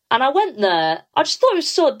 And I went there. I just thought it was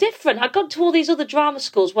so different. I'd gone to all these other drama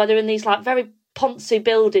schools where they're in these like very poncy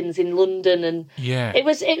buildings in London, and it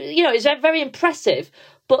was very impressive.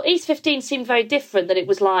 But East 15 seemed very different. That it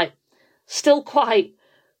was like still quite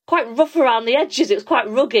quite rough around the edges. It was quite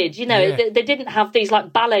rugged, you know. Yeah. They didn't have these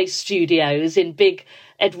like ballet studios in big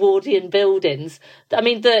Edwardian buildings. I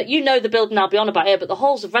mean, the building I'll be on about here, but the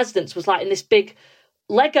halls of residence was like in this big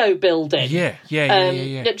Lego building. Yeah.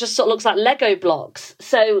 It just sort of looks like Lego blocks.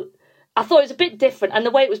 So I thought it was a bit different. And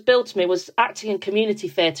the way it was billed to me was acting in community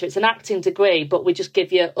theatre. It's an acting degree, but we just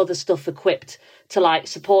give you other stuff equipped to like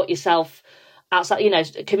support yourself outside, you know,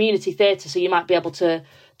 community theatre. So you might be able to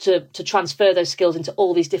transfer those skills into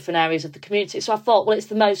all these different areas of the community. So I thought, well,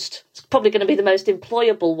 it's probably going to be the most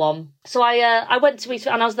employable one. So I went to East,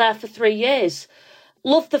 and I was there for 3 years.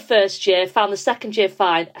 Loved the first year, found the second year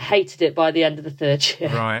fine, hated it by the end of the third year.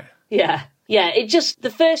 Right. Yeah, the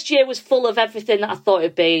first year was full of everything that I thought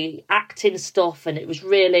it'd be, acting stuff, and it was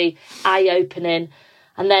really eye-opening.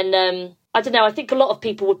 And then, I don't know, I think a lot of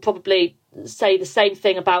people would probably say the same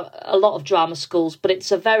thing about a lot of drama schools, but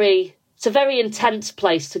it's a very intense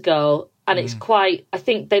place to go. And it's quite, I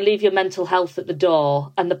think they leave your mental health at the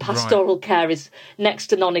door, and the pastoral care is next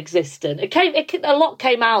to non-existent. A lot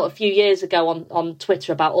came out a few years ago on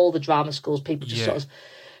Twitter about all the drama schools, people just sort of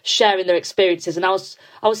sharing their experiences. And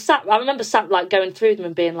I remember sat like going through them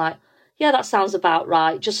and being like, yeah, that sounds about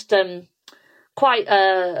right. Just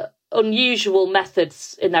quite unusual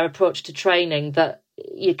methods in their approach to training that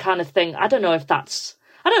you kind of think, I don't know if that's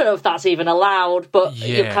even allowed, but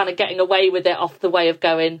you're kind of getting away with it off the way of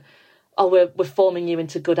going, oh, we're forming you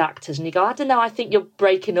into good actors. And you go, I don't know, I think you're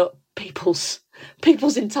breaking up people's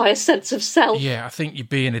entire sense of self. Yeah, I think you're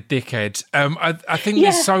being a dickhead. I think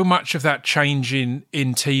there's so much of that change in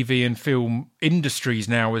TV and film industries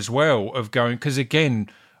now as well, of going, because again,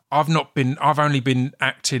 I've only been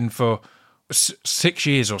acting for 6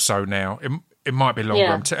 years or so now. It might be longer.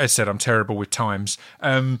 Yeah. As I said, I'm terrible with times.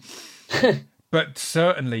 But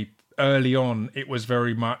certainly early on, it was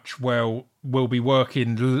very much, well, we'll be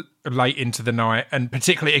working late into the night, and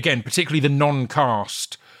particularly the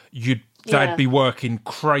non-cast, they'd be working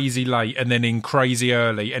crazy late and then in crazy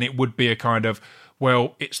early, and it would be a kind of,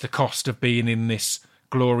 well, it's the cost of being in this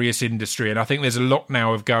glorious industry. And I think there's a lot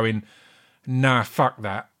now of going, nah, fuck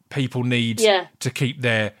that. People need to keep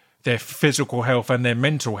their physical health and their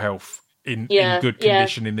mental health in good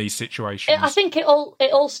condition in these situations. I think it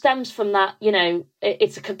all stems from that, you know,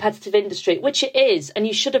 it's a competitive industry, which it is, and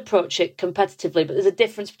you should approach it competitively, but there's a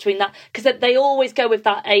difference between that, because they always go with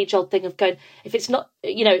that age-old thing of going, if it's not,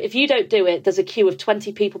 you know, if you don't do it, there's a queue of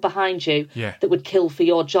 20 people behind you that would kill for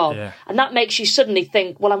your job. Yeah. And that makes you suddenly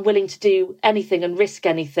think, well, I'm willing to do anything and risk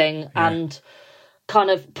anything and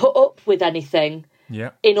kind of put up with anything.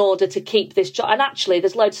 Yeah. In order to keep this job. And actually,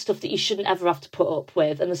 there's loads of stuff that you shouldn't ever have to put up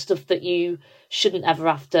with, and there's stuff that you shouldn't ever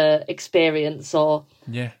have to experience.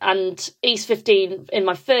 And East 15 in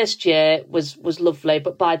my first year was lovely,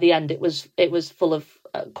 but by the end it was full of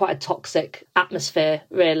quite a toxic atmosphere,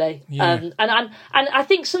 really. Yeah. And I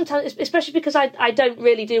think sometimes, especially because I don't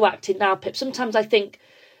really do acting now, Pip, sometimes I think,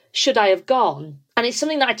 should I have gone? And it's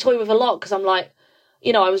something that I toy with a lot, because I'm like,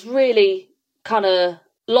 you know, I was really kind of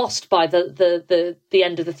lost by the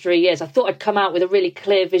end of the 3 years. I thought I'd come out with a really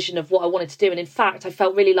clear vision of what I wanted to do, and in fact I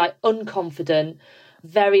felt really like unconfident,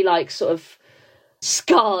 very like sort of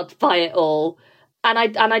scarred by it all, and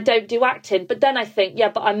I don't do acting. But then I think,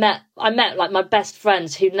 but I met like my best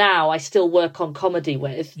friends who now I still work on comedy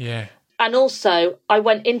with. And also I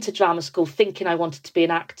went into drama school thinking I wanted to be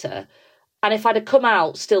an actor, and if I'd have come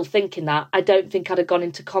out still thinking that, I don't think I'd have gone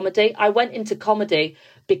into comedy. I went into comedy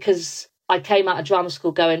because I came out of drama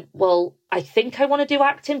school going, well, I think I want to do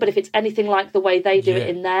acting, but if it's anything like the way they do it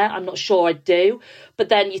in there, I'm not sure I do. But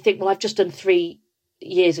then you think, well, I've just done 3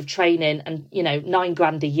 years of training and, you know,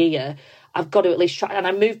 $9,000 a year. I've got to at least try. And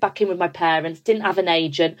I moved back in with my parents, didn't have an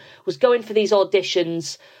agent, was going for these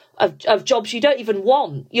auditions of jobs you don't even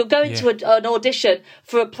want. You're going to an audition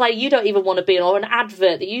for a play you don't even want to be in, or an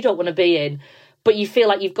advert that you don't want to be in, but you feel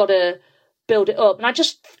like you've got to build it up. And I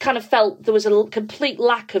just kind of felt there was a complete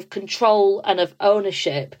lack of control and of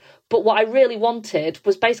ownership. But what I really wanted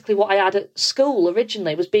was basically what I had at school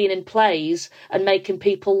originally, was being in plays and making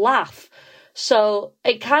people laugh. So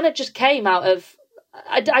it kind of just came out of,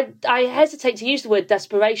 I hesitate to use the word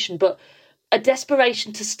desperation, but a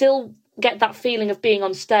desperation to still get that feeling of being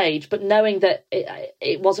on stage, but knowing that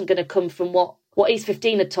it wasn't going to come from what East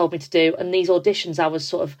 15 had told me to do, and these auditions I was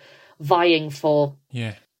sort of vying for.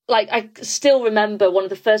 Yeah. Like, I still remember one of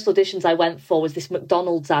the first auditions I went for was this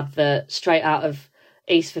McDonald's advert straight out of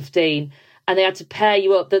East 15, and they had to pair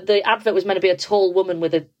you up. The advert was meant to be a tall woman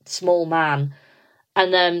with a small man,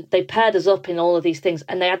 and then they paired us up in all of these things,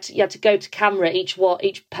 and you had to go to camera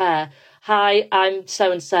each pair. Hi, I'm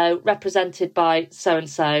so-and-so, represented by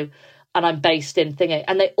so-and-so, and I'm based in thingy.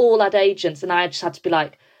 And they all had agents, and I just had to be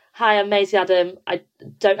like, hi, I'm Maisie Adam, I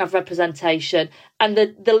don't have representation. And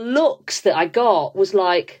the looks that I got was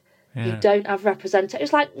like, you don't have representation. It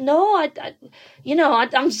was like, no,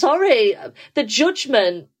 I'm sorry. The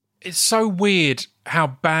judgment. It's so weird how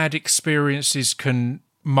bad experiences can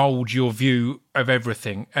mould your view of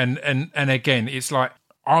everything. And again, it's like,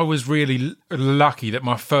 I was really lucky that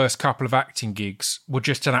my first couple of acting gigs were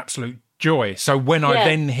just an absolute joy. So when I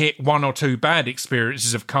then hit one or two bad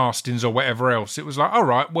experiences of castings or whatever else, it was like, all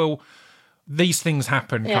right, well, these things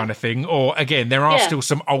happen kind of thing. Or again, there are still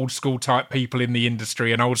some old school type people in the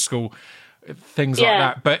industry and old school things like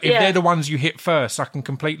that. But if they're the ones you hit first, I can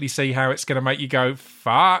completely see how it's going to make you go,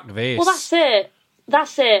 fuck this. Well,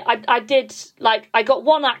 that's it. I did, like, I got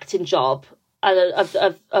one acting job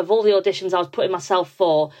of all the auditions I was putting myself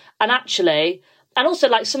for. And actually, and also,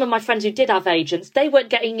 like, some of my friends who did have agents, they weren't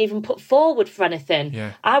getting even put forward for anything.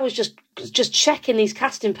 Yeah. I was just checking these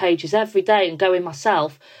casting pages every day and going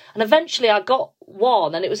myself. And eventually I got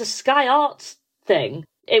one, and it was a Sky Arts thing.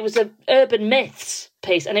 It was an urban myths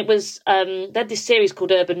piece, and it was they had this series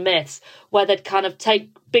called Urban Myths, where they'd kind of take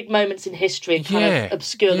big moments in history and kind of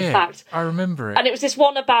obscure the fact. I remember it. And it was this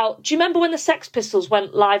one about, do you remember when the Sex Pistols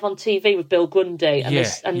went live on TV with Bill Grundy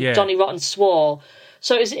and Johnny Rotten swore?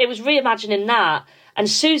 So it was reimagining that, and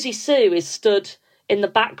Susie Sue is stood in the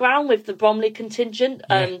background with the Bromley contingent.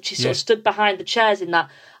 She sort of stood behind the chairs in that,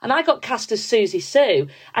 and I got cast as Susie Sue,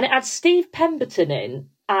 and it had Steve Pemberton in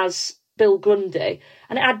as Bill Grundy,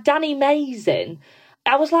 and it had Danny Mays in.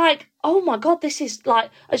 I was like, oh my God, this is like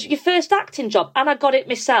your first acting job. And I got it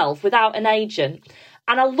myself without an agent.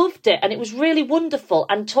 And I loved it. And it was really wonderful.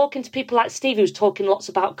 And talking to people like Steve, who was talking lots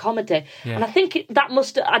about comedy. Yeah. And I think that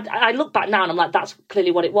must, I look back now and I'm like, that's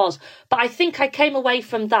clearly what it was. But I think I came away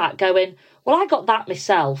from that going, well, I got that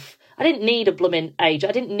myself. I didn't need a blooming age.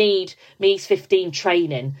 I didn't need me 15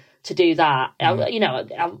 training to do that.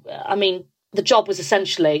 I mean, the job was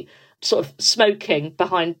essentially sort of smoking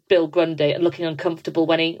behind Bill Grundy and looking uncomfortable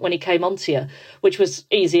when he came onto you, which was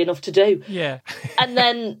easy enough to do. Yeah. And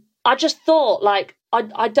then I just thought, like,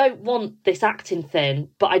 I don't want this acting thing,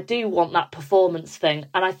 but I do want that performance thing.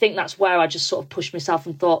 And I think that's where I just sort of pushed myself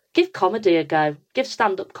and thought, give comedy a go, give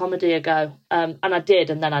stand-up comedy a go. And I did,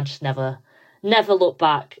 and then I just never looked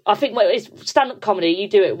back. I think it's stand-up comedy, you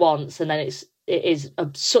do it once, and then it is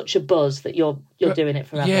such a buzz that you're doing it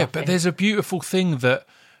forever. Yeah, but there's a beautiful thing that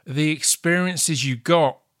the experiences you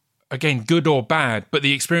got, again, good or bad, but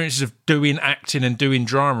the experiences of doing acting and doing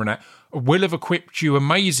drama and that will have equipped you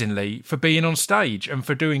amazingly for being on stage and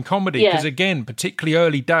for doing comedy. Because again, particularly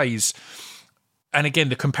early days, and again,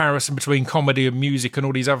 the comparison between comedy and music and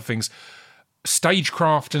all these other things,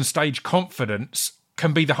 stagecraft and stage confidence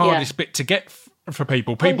can be the hardest bit to get for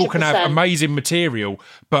people. People 100%. Can have amazing material,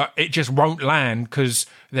 but it just won't land because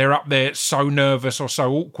they're up there so nervous or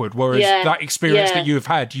so awkward. Whereas that experience that you've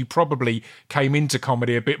had, you probably came into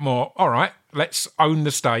comedy a bit more, all right, let's own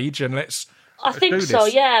the stage and let's I think do so,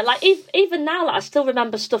 this. yeah. Like even now, like, I still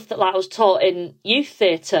remember stuff that like I was taught in youth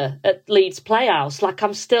theatre at Leeds Playhouse. Like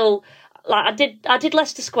I'm still, like I did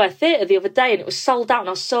Leicester Square Theatre the other day, and it was sold out, and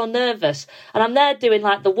I was so nervous. And I'm there doing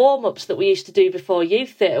like the warm ups that we used to do before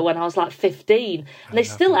youth theatre when I was like 15, and they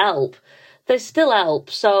still help. They still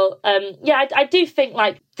help. So I do think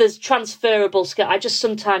like there's transferable skill. I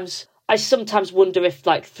sometimes wonder if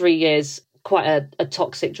like 3 years. Quite a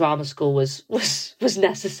toxic drama school was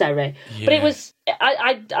necessary, but it was.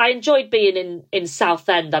 I enjoyed being in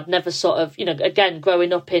Southend. I'd never sort of, again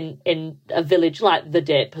growing up in a village like the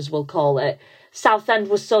Dip, as we'll call it. Southend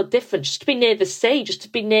was so different. Just to be near the sea, just to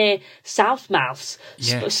be near Southmouths,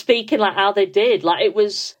 speaking like how they did. Like it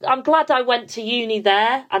was. I'm glad I went to uni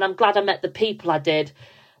there, and I'm glad I met the people I did.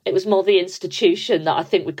 It was more the institution that I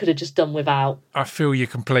think we could have just done without. I feel you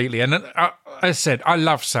completely. And as I said, I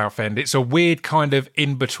love Southend. It's a weird kind of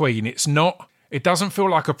in-between. It doesn't feel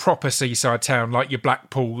like a proper seaside town like your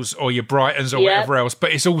Blackpools or your Brightons or whatever else,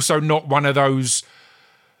 but it's also not one of those,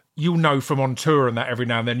 you'll know from on tour and that every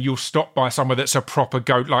now and then, you'll stop by somewhere that's a proper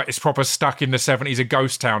like it's proper stuck in the 70s, a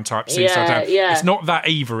ghost town type seaside town. Yeah. It's not that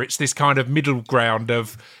either. It's this kind of middle ground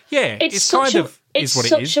of, it's kind of is what it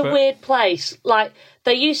is. It's such a weird place. Like,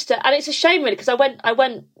 they used to, and it's a shame really, because I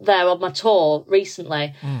went there on my tour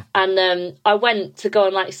recently, and I went to go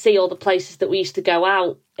and like see all the places that we used to go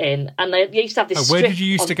out in, and they used to have this. Where did you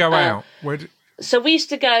used to go out? So we used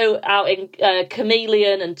to go out in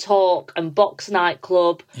Chameleon and Talk and Box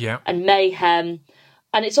Nightclub and Mayhem,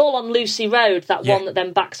 and it's all on Lucy Road, that one that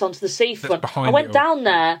then backs onto the seafront. I went down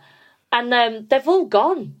there. And they've all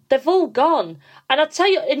gone. And I'll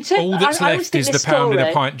tell you, all that's left is the Pound in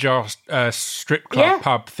a Pint Jar strip club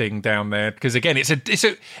pub thing down there. Because again, it's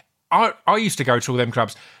a I used to go to all them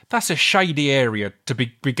clubs. That's a shady area to be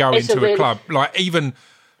going It's a to a really- club. Like, even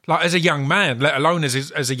like as a young man, let alone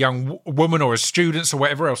as a young woman or as students or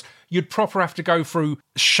whatever else, you'd proper have to go through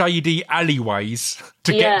shady alleyways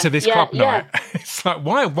to Yeah, get to this yeah, club yeah. night. It's like,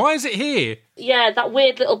 why is it here? Yeah, that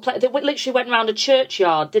weird little place. They literally went round a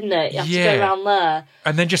churchyard, didn't it? You have to Yeah. go around there.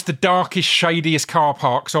 And then just the darkest, shadiest car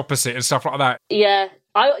parks opposite and stuff like that. Yeah.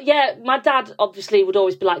 My dad obviously would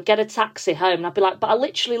always be like, get a taxi home. And I'd be like, but I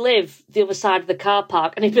literally live the other side of the car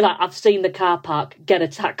park. And he'd be like, I've seen the car park, get a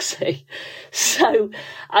taxi. So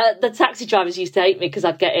the taxi drivers used to hate me because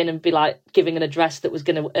I'd get in and be like giving an address that was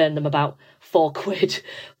going to earn them about £4.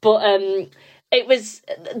 But it was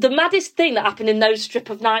the maddest thing that happened in those strip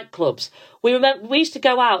of nightclubs. We used to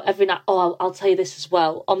go out every night. Oh, I'll tell you this as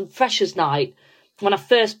well. On Freshers' Night, when I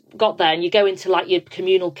first got there, and you go into like your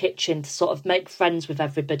communal kitchen to sort of make friends with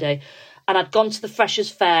everybody. And I'd gone to the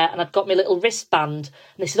Freshers' Fair and I'd got my little wristband.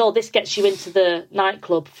 And they said, oh, this gets you into the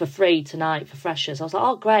nightclub for free tonight for Freshers. I was like,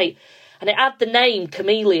 oh, great. And it had the name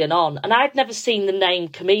Chameleon on. And I'd never seen the name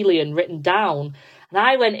Chameleon written down. And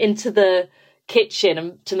I went into the kitchen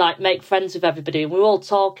and to like make friends with everybody. And we were all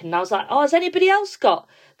talking. And I was like, oh, has anybody else got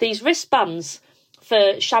these wristbands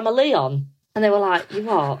for Chameleon? And they were like, you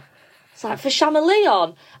what? It's like, for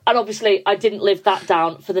Chameleon. And obviously I didn't live that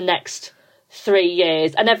down for the next 3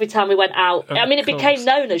 years. And every time we went out, it became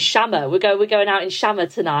known as Shammer. We're going out in Shammer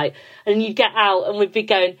tonight. And you'd get out and we'd be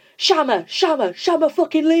going, Shammer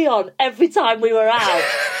fucking Leon, every time we were out.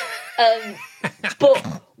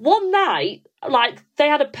 But one night, like, they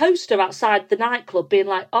had a poster outside the nightclub being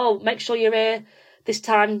like, oh, make sure you're here this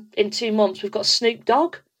time in 2 months. We've got Snoop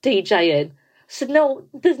Dogg DJing. I said, no,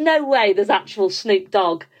 there's no way there's actual Snoop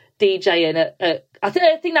Dogg DJing at I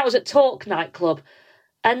think that was at Talk nightclub.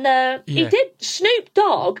 And he did. Snoop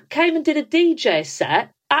Dogg came and did a DJ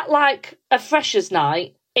set at like a Freshers'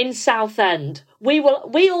 Night in Southend. We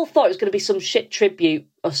all thought it was going to be some shit tribute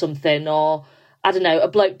or something, or I don't know, a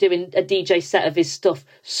bloke doing a DJ set of his stuff.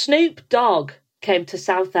 Snoop Dogg came to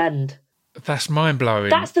Southend. That's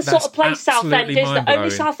mind-blowing. That's the sort of place Southend is. That only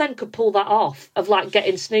mind-blowing. Southend could pull that off, of like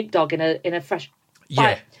getting Snoop Dogg in a fresh. Yeah.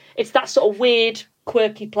 Like, it's that sort of weird,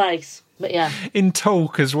 quirky place. But yeah. In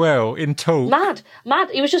Talk as well. In Talk. Mad.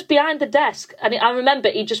 He was just behind the desk. And I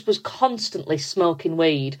remember he just was constantly smoking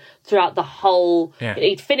weed throughout the whole... Yeah.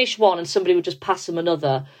 He'd finish one and somebody would just pass him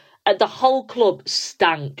another. And the whole club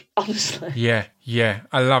stank, honestly. Yeah.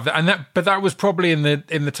 I love that. But that was probably in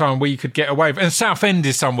the time where you could get away with it. And Southend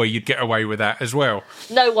is somewhere you'd get away with that as well.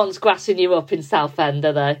 No one's grassing you up in Southend,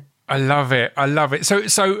 are they? I love it.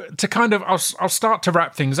 So to kind of, I'll start to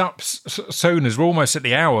wrap things up soon, as we're almost at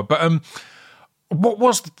the hour. But what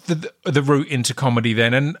was the route into comedy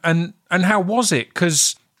then, and how was it?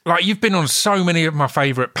 Because like you've been on so many of my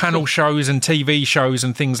favourite panel shows and TV shows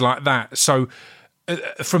and things like that. So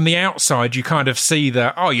from the outside, you kind of see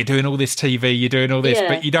that you're doing all this TV, you're doing all this,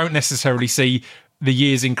 but you don't necessarily see the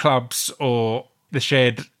years in clubs or the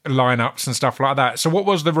shared lineups and stuff like that. So what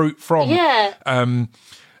was the route from?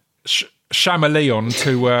 Chameleon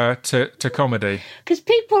to comedy? Because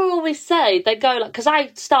people always say, they go like, because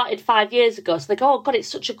I started 5 years ago, so they go, oh God, it's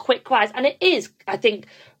such a quick rise, and it is. I think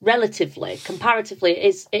comparatively,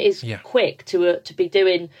 it is quick to be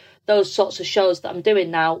doing those sorts of shows that I'm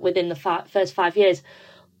doing now within the first 5 years.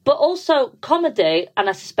 But also comedy, and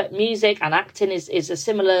I suspect music and acting is a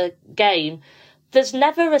similar game. There's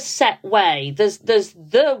never a set way. There's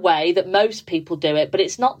the way that most people do it, but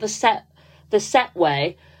it's not the set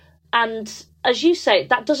way. And as you say,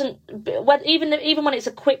 that doesn't, even when it's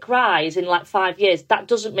a quick rise in like 5 years, that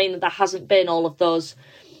doesn't mean that there hasn't been all of those,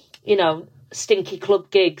 stinky club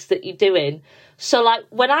gigs that you're doing. So like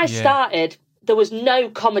when I started, there was no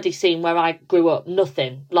comedy scene where I grew up,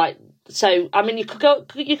 nothing. Like, so, I mean, you could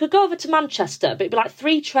go over to Manchester, but it'd be like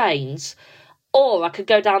 3 trains, or I could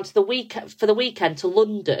go down to for the weekend to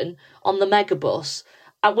London on the megabus,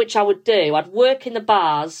 which I would do. I'd work in the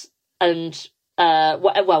bars and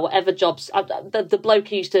whatever jobs. The bloke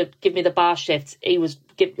who used to give me the bar shifts, he was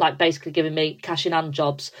basically giving me cash in hand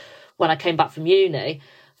jobs when I came back from uni,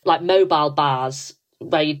 like mobile bars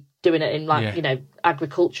where you're doing it in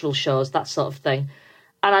agricultural shows, that sort of thing.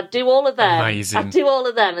 And I'd do all of them. Amazing. I'd do all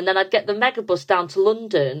of them, and then I'd get the megabus down to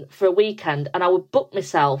London for a weekend, and I would book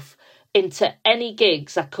myself into any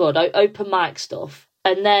gigs I could, open mic stuff.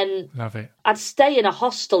 And then love it. I'd stay in a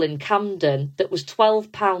hostel in Camden that was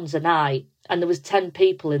 £12 a night, and there was 10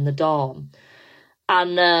 people in the dorm.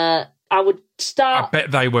 And I would start... I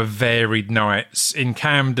bet they were varied nights in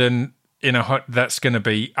Camden in a hut that's going to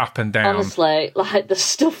be up and down. Honestly, like the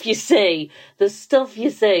stuff you see.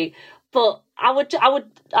 But I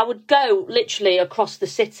would go literally across the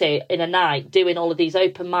city in a night doing all of these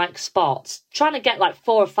open mic spots, trying to get like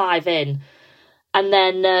 4 or 5 in, and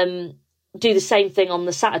then do the same thing on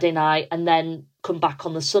the Saturday night and then come back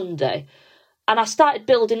on the Sunday. And I started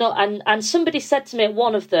building up, and somebody said to me at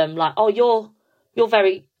one of them, like, oh, you're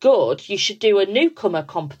very good, you should do a newcomer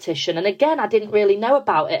competition. And again, I didn't really know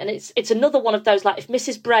about it. And it's another one of those, like, if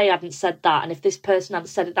Mrs. Bray hadn't said that, and if this person hadn't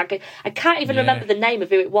said it, I can't even remember the name of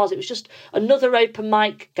who it was. It was just another open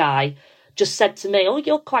mic guy just said to me, oh,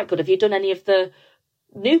 you're quite good. Have you done any of the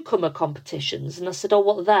newcomer competitions? And I said, oh,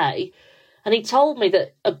 what are they? And he told me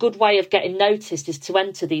that a good way of getting noticed is to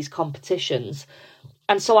enter these competitions.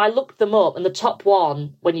 And so I looked them up, and the top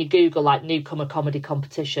one, when you Google, like, newcomer comedy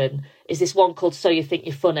competition, is this one called So You Think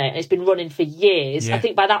You're Funny, and it's been running for years. I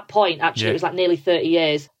think by that point, actually, it was like nearly 30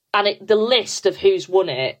 years. And the list of who's won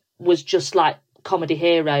it was just, like, comedy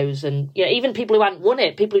heroes, and, you know, even people who hadn't won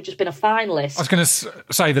it, people who've just been a finalist. I was going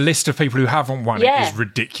to say, the list of people who haven't won it is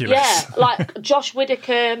ridiculous. Yeah, like Josh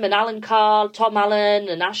Widdicombe and Alan Carr, Tom Allen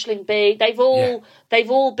and Aisling Bea, they've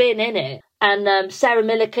all been in it. And Sarah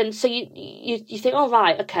Millican. So you think, oh,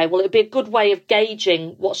 right, okay, well, it'd be a good way of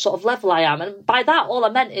gauging what sort of level I am. And by that, all I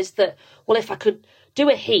meant is that, well, if I could do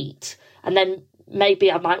a heat, and then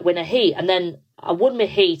maybe I might win a heat, and then I won my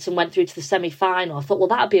heat and went through to the semi-final, I thought, well,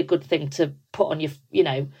 that'd be a good thing to put on your, you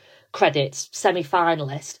know, credits,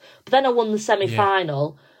 semi-finalist. But then I won the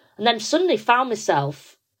semi-final, and then suddenly found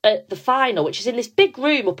myself at the final, which is in this big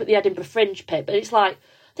room up at the Edinburgh Fringe Pit, but it's like,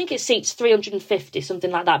 I think it seats 350, something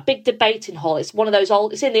like that. Big debating hall. It's one of those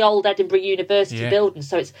it's in the old Edinburgh University building,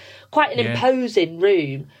 so it's quite an imposing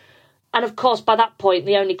room. And of course, by that point,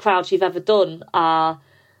 the only crowds you've ever done are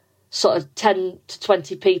sort of 10 to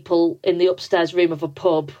 20 people in the upstairs room of a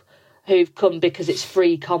pub who've come because it's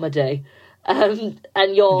free comedy. And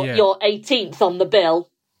you're 18th on the bill.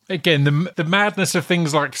 Again, the madness of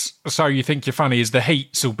things like So You Think You're Funny is the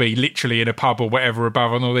heats will be literally in a pub or whatever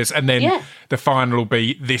above and all this, and then the final will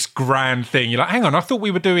be this grand thing. You're like, hang on, I thought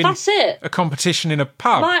we were doing a competition in a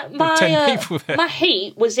pub with 10 people there. My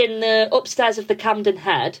heat was in the upstairs of the Camden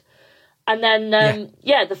Head, and then,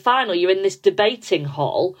 the final, you're in this debating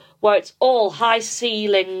hall where it's all high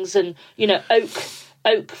ceilings and, you know,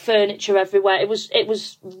 oak furniture everywhere. It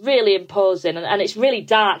was really imposing, and it's really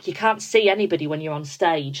dark. You can't see anybody when you're on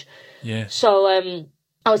stage. Yeah. So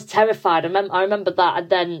I was terrified. I remember that, and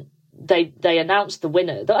then they announced the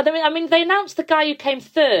winner. I mean, they announced the guy who came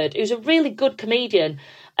third, who's a really good comedian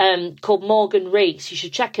called Morgan Rees. You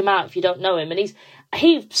should check him out if you don't know him. And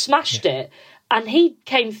he smashed it, and he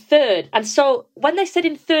came third. And so when they said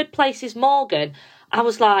in third place is Morgan, I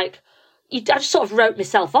was like, I just sort of wrote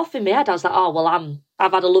myself off in my head. I was like, oh, well,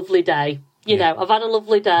 I've had a lovely day. You know, I've had a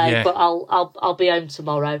lovely day, but I'll be home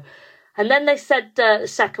tomorrow. And then they said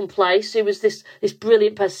second place, who was this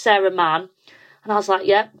brilliant person, Sarah Mann. And I was like,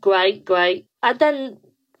 yeah, great. And then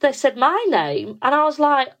they said my name, and I was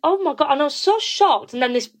like, oh my God. And I was so shocked. And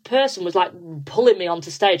then this person was like pulling me onto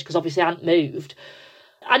stage because obviously I hadn't moved.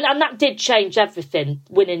 And that did change everything,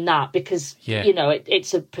 winning that, because, you know,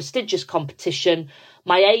 it's a prestigious competition.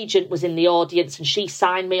 My agent was in the audience and she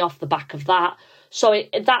signed me off the back of that. So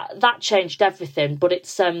that changed everything. But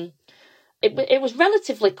it was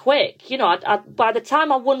relatively quick. You know, by the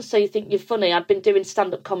time I won So You Think You're Funny, I'd been doing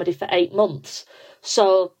stand-up comedy for 8 months.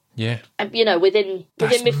 So, you know, within my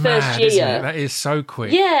first year. Isn't it? That is so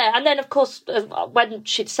quick. Yeah, and then, of course, when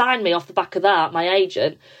she'd signed me off the back of that, my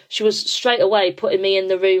agent, she was straight away putting me in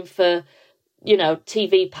the room for, you know,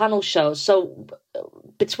 TV panel shows. So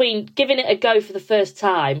between giving it a go for the first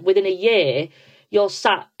time, within a year, you're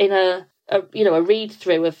sat in a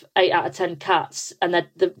read-through of 8 out of 10 cats, and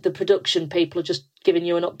the production people are just giving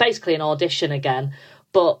you basically an audition again,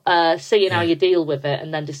 but seeing how you deal with it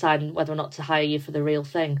and then deciding whether or not to hire you for the real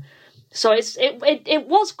thing. So it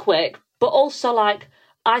was quick, but also, like,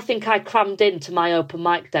 I think I crammed into my open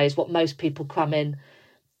mic days what most people cram in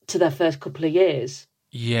to their first couple of years.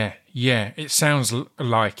 Yeah, it sounds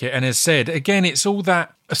like it. And as said, again, it's all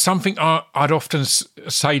that, something I'd often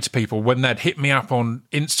say to people when they'd hit me up on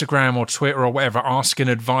Instagram or Twitter or whatever, asking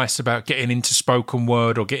advice about getting into spoken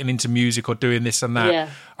word or getting into music or doing this and that. Yeah.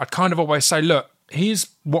 I'd kind of always say, look, here's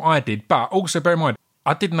what I did, but also bear in mind,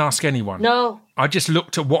 I didn't ask anyone. No. I just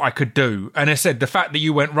looked at what I could do. And I said, the fact that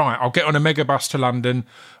you went, right, I'll get on a megabus to London,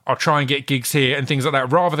 I'll try and get gigs here and things like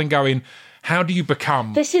that, rather than going, how do you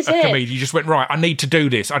become a comedian? You just went, right, I need to do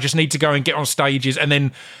this. I just need to go and get on stages. And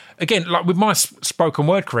then, again, like with my spoken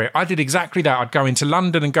word career, I did exactly that. I'd go into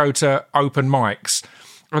London and go to open mics.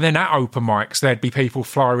 And then at open mics, there'd be people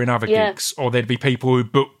flying other gigs, or there'd be people who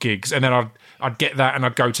book gigs. And then I'd get that and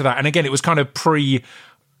I'd go to that. And again, it was kind of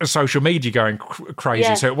social media going crazy.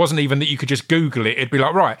 Yeah. So it wasn't even that you could just Google it. It'd be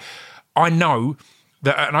like, right, I know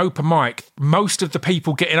that at an open mic, most of the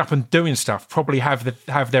people getting up and doing stuff probably have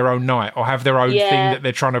their own night or have their own thing that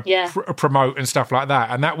they're trying to promote and stuff like that.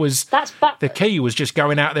 And the key was just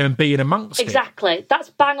going out there and being amongst it. Exactly. That's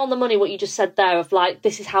bang on the money what you just said there of like,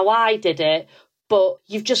 this is how I did it. But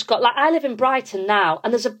you've just got, like, I live in Brighton now,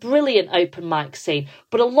 and there's a brilliant open mic scene.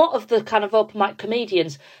 But a lot of the kind of open mic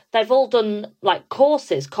comedians, they've all done, like,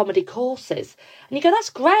 courses, comedy courses. And you go, that's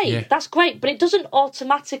great, that's great. But it doesn't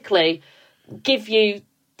automatically give you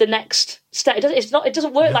the next step. It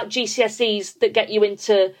doesn't work like GCSEs that get you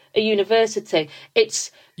into a university. It's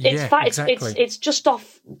just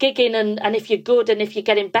off gigging and if you're good and if you're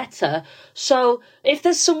getting better. So if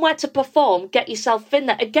there's somewhere to perform, get yourself in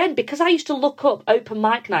there. Again, because I used to look up open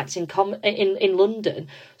mic nights in London,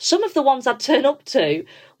 some of the ones I'd turn up to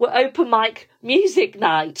were open mic music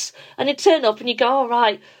nights. And you'd turn up and you go, all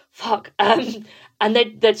right, fuck. And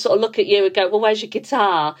they'd sort of look at you and go, well, where's your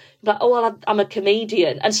guitar? Like, oh, well, I'm a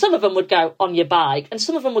comedian. And some of them would go, on your bike. And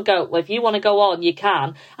some of them would go, well, if you want to go on, you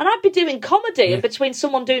can. And I'd be doing comedy in between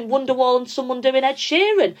someone doing Wonderwall and someone doing Ed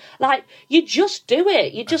Sheeran. Like, you just do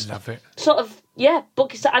it. You just love it. Sort of,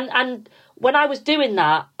 book yourself. And when I was doing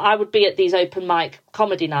that, I would be at these open mic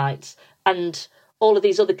comedy nights and all of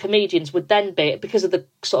these other comedians would then be, because of the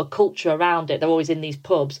sort of culture around it, they're always in these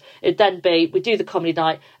pubs, it'd then be, we do the comedy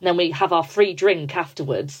night and then we have our free drink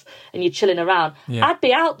afterwards and you're chilling around. Yeah. I'd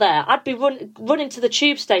be out there. I'd be running to the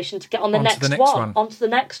tube station to get on onto the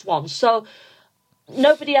next one. So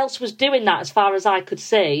nobody else was doing that as far as I could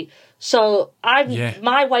see. So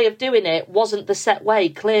my way of doing it wasn't the set way,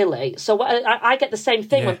 clearly. So I get the same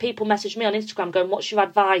thing when people message me on Instagram going, what's your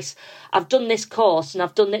advice? I've done this course and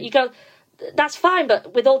I've done that. You go, that's fine,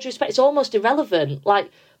 but with all due respect, it's almost irrelevant. Like,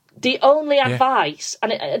 the only advice,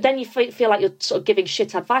 and then you feel like you're sort of giving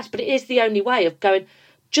shit advice, but it is the only way of going,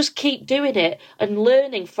 just keep doing it and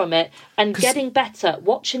learning from it and getting better,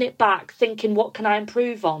 watching it back, thinking, what can I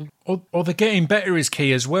improve on? Or the getting better is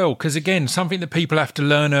key as well, because, again, something that people have to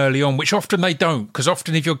learn early on, which often they don't, because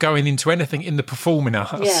often if you're going into anything in the performing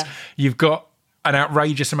arts, you've got an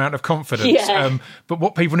outrageous amount of confidence. Yeah. But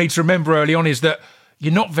what people need to remember early on is that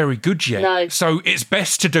you're not very good yet. No. So it's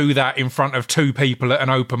best to do that in front of two people at an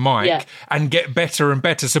open mic and get better and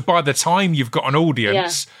better. So by the time you've got an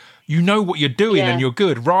audience, you know what you're doing and you're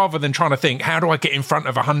good, rather than trying to think, how do I get in front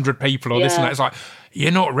of 100 people or this and that? It's like, you're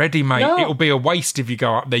not ready, mate. No. It'll be a waste if you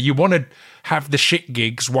go up there. You want to have the shit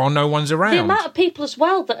gigs while no one's around. The amount of people as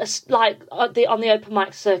well that are like on the open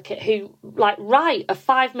mic circuit who like write a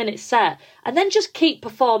 5-minute set and then just keep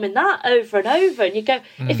performing that over and over. And you go,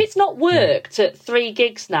 if it's not worked at 3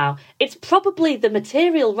 gigs now, it's probably the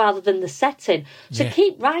material rather than the setting. So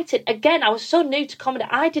keep writing. Again, I was so new to comedy.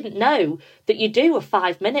 I didn't know that you do a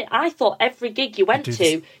 5-minute. I thought every gig you went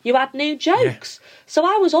to, you had new jokes. So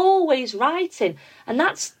I was always writing. And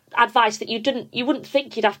that's advice that you wouldn't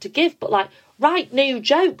think you'd have to give, but like, write new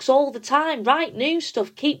jokes all the time, write new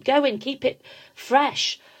stuff, keep going, keep it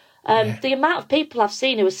fresh. The amount of people I've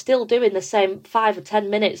seen who are still doing the same 5 or 10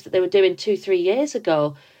 minutes that they were doing 2-3 years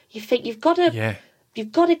ago, you think you've got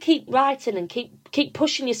to keep writing and keep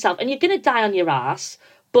pushing yourself, and you're going to die on your ass,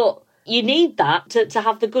 but you need that to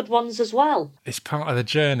have the good ones as well. It's part of the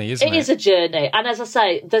journey, isn't it? It is a journey. And as I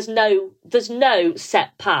say, there's no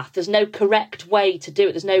set path. There's no correct way to do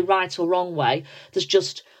it. There's no right or wrong way. There's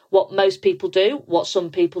just what most people do, what some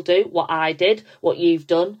people do, what I did, what you've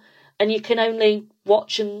done. And you can only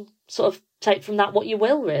watch and sort of take from that what you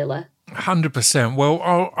will, really. 100%. Well,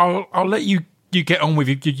 I'll let you get on with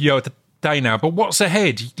your day now, but what's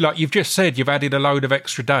ahead? Like you've just said, you've added a load of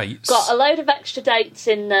extra dates. Got a load of extra dates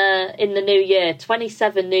in the new year,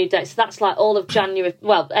 27 new dates. So that's like all of January,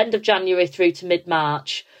 well, end of January through to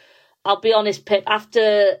mid-March. I'll be honest, Pip,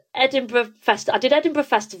 after Edinburgh I did Edinburgh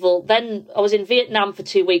Festival, then I was in Vietnam for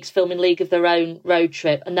 2 weeks filming League of Their Own road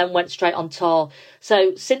trip, and then went straight on tour.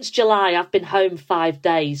 So since July, I've been home 5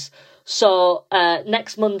 days. So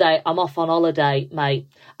next Monday, I'm off on holiday, mate.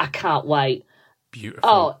 I can't wait. Beautiful.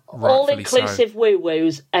 Oh, all-inclusive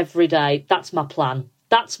woo-woos every day. That's my plan.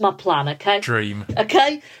 Okay? Dream.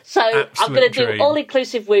 Okay? So Absolute I'm going to do dream.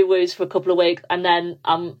 all-inclusive woo-woos for a couple of weeks, and then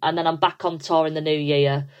I'm back on tour in the new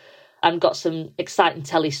year. And got some exciting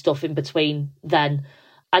telly stuff in between then.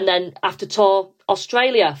 And then after tour,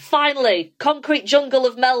 Australia. Finally! Concrete jungle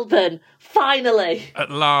of Melbourne. Finally! At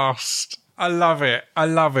last. I love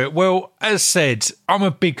it. Well, as said, I'm a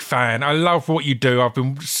big fan. I love what you do. I've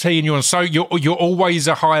been seeing you on, so you're always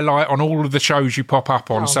a highlight on all of the shows you pop up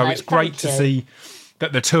on. So mate, it's great to see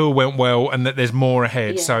that the tour went well and that there's more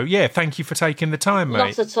ahead. Yeah. So, yeah, thank you for taking the time, mate.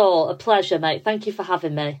 Not at all. A pleasure, mate. Thank you for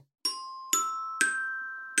having me.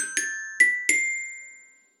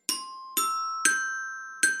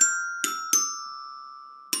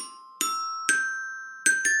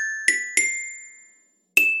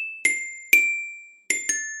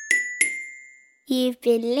 You've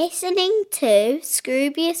been listening to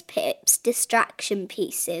Scroobius Pip's Distraction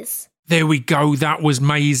Pieces. There we go. That was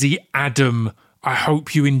Maisie Adam. I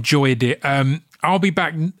hope you enjoyed it. I'll be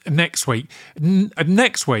back next week.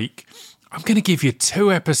 Next week, I'm going to give you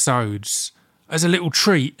 2 episodes as a little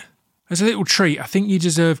treat. As a little treat. I think you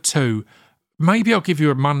deserve 2. Maybe I'll give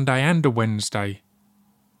you a Monday and a Wednesday.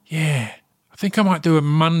 Yeah. I think I might do a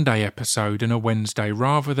Monday episode and a Wednesday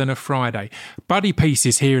rather than a Friday. Buddy Peace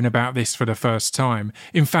is hearing about this for the first time.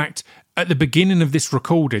 In fact, at the beginning of this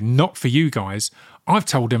recording, not for you guys, I've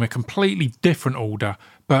told him a completely different order.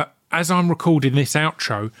 But as I'm recording this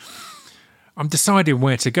outro, I'm deciding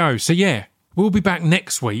where to go. So yeah, we'll be back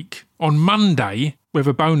next week on Monday with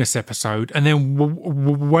a bonus episode and then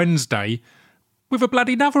Wednesday with a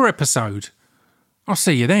bloody another episode. I'll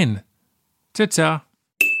see you then. Ta-ta.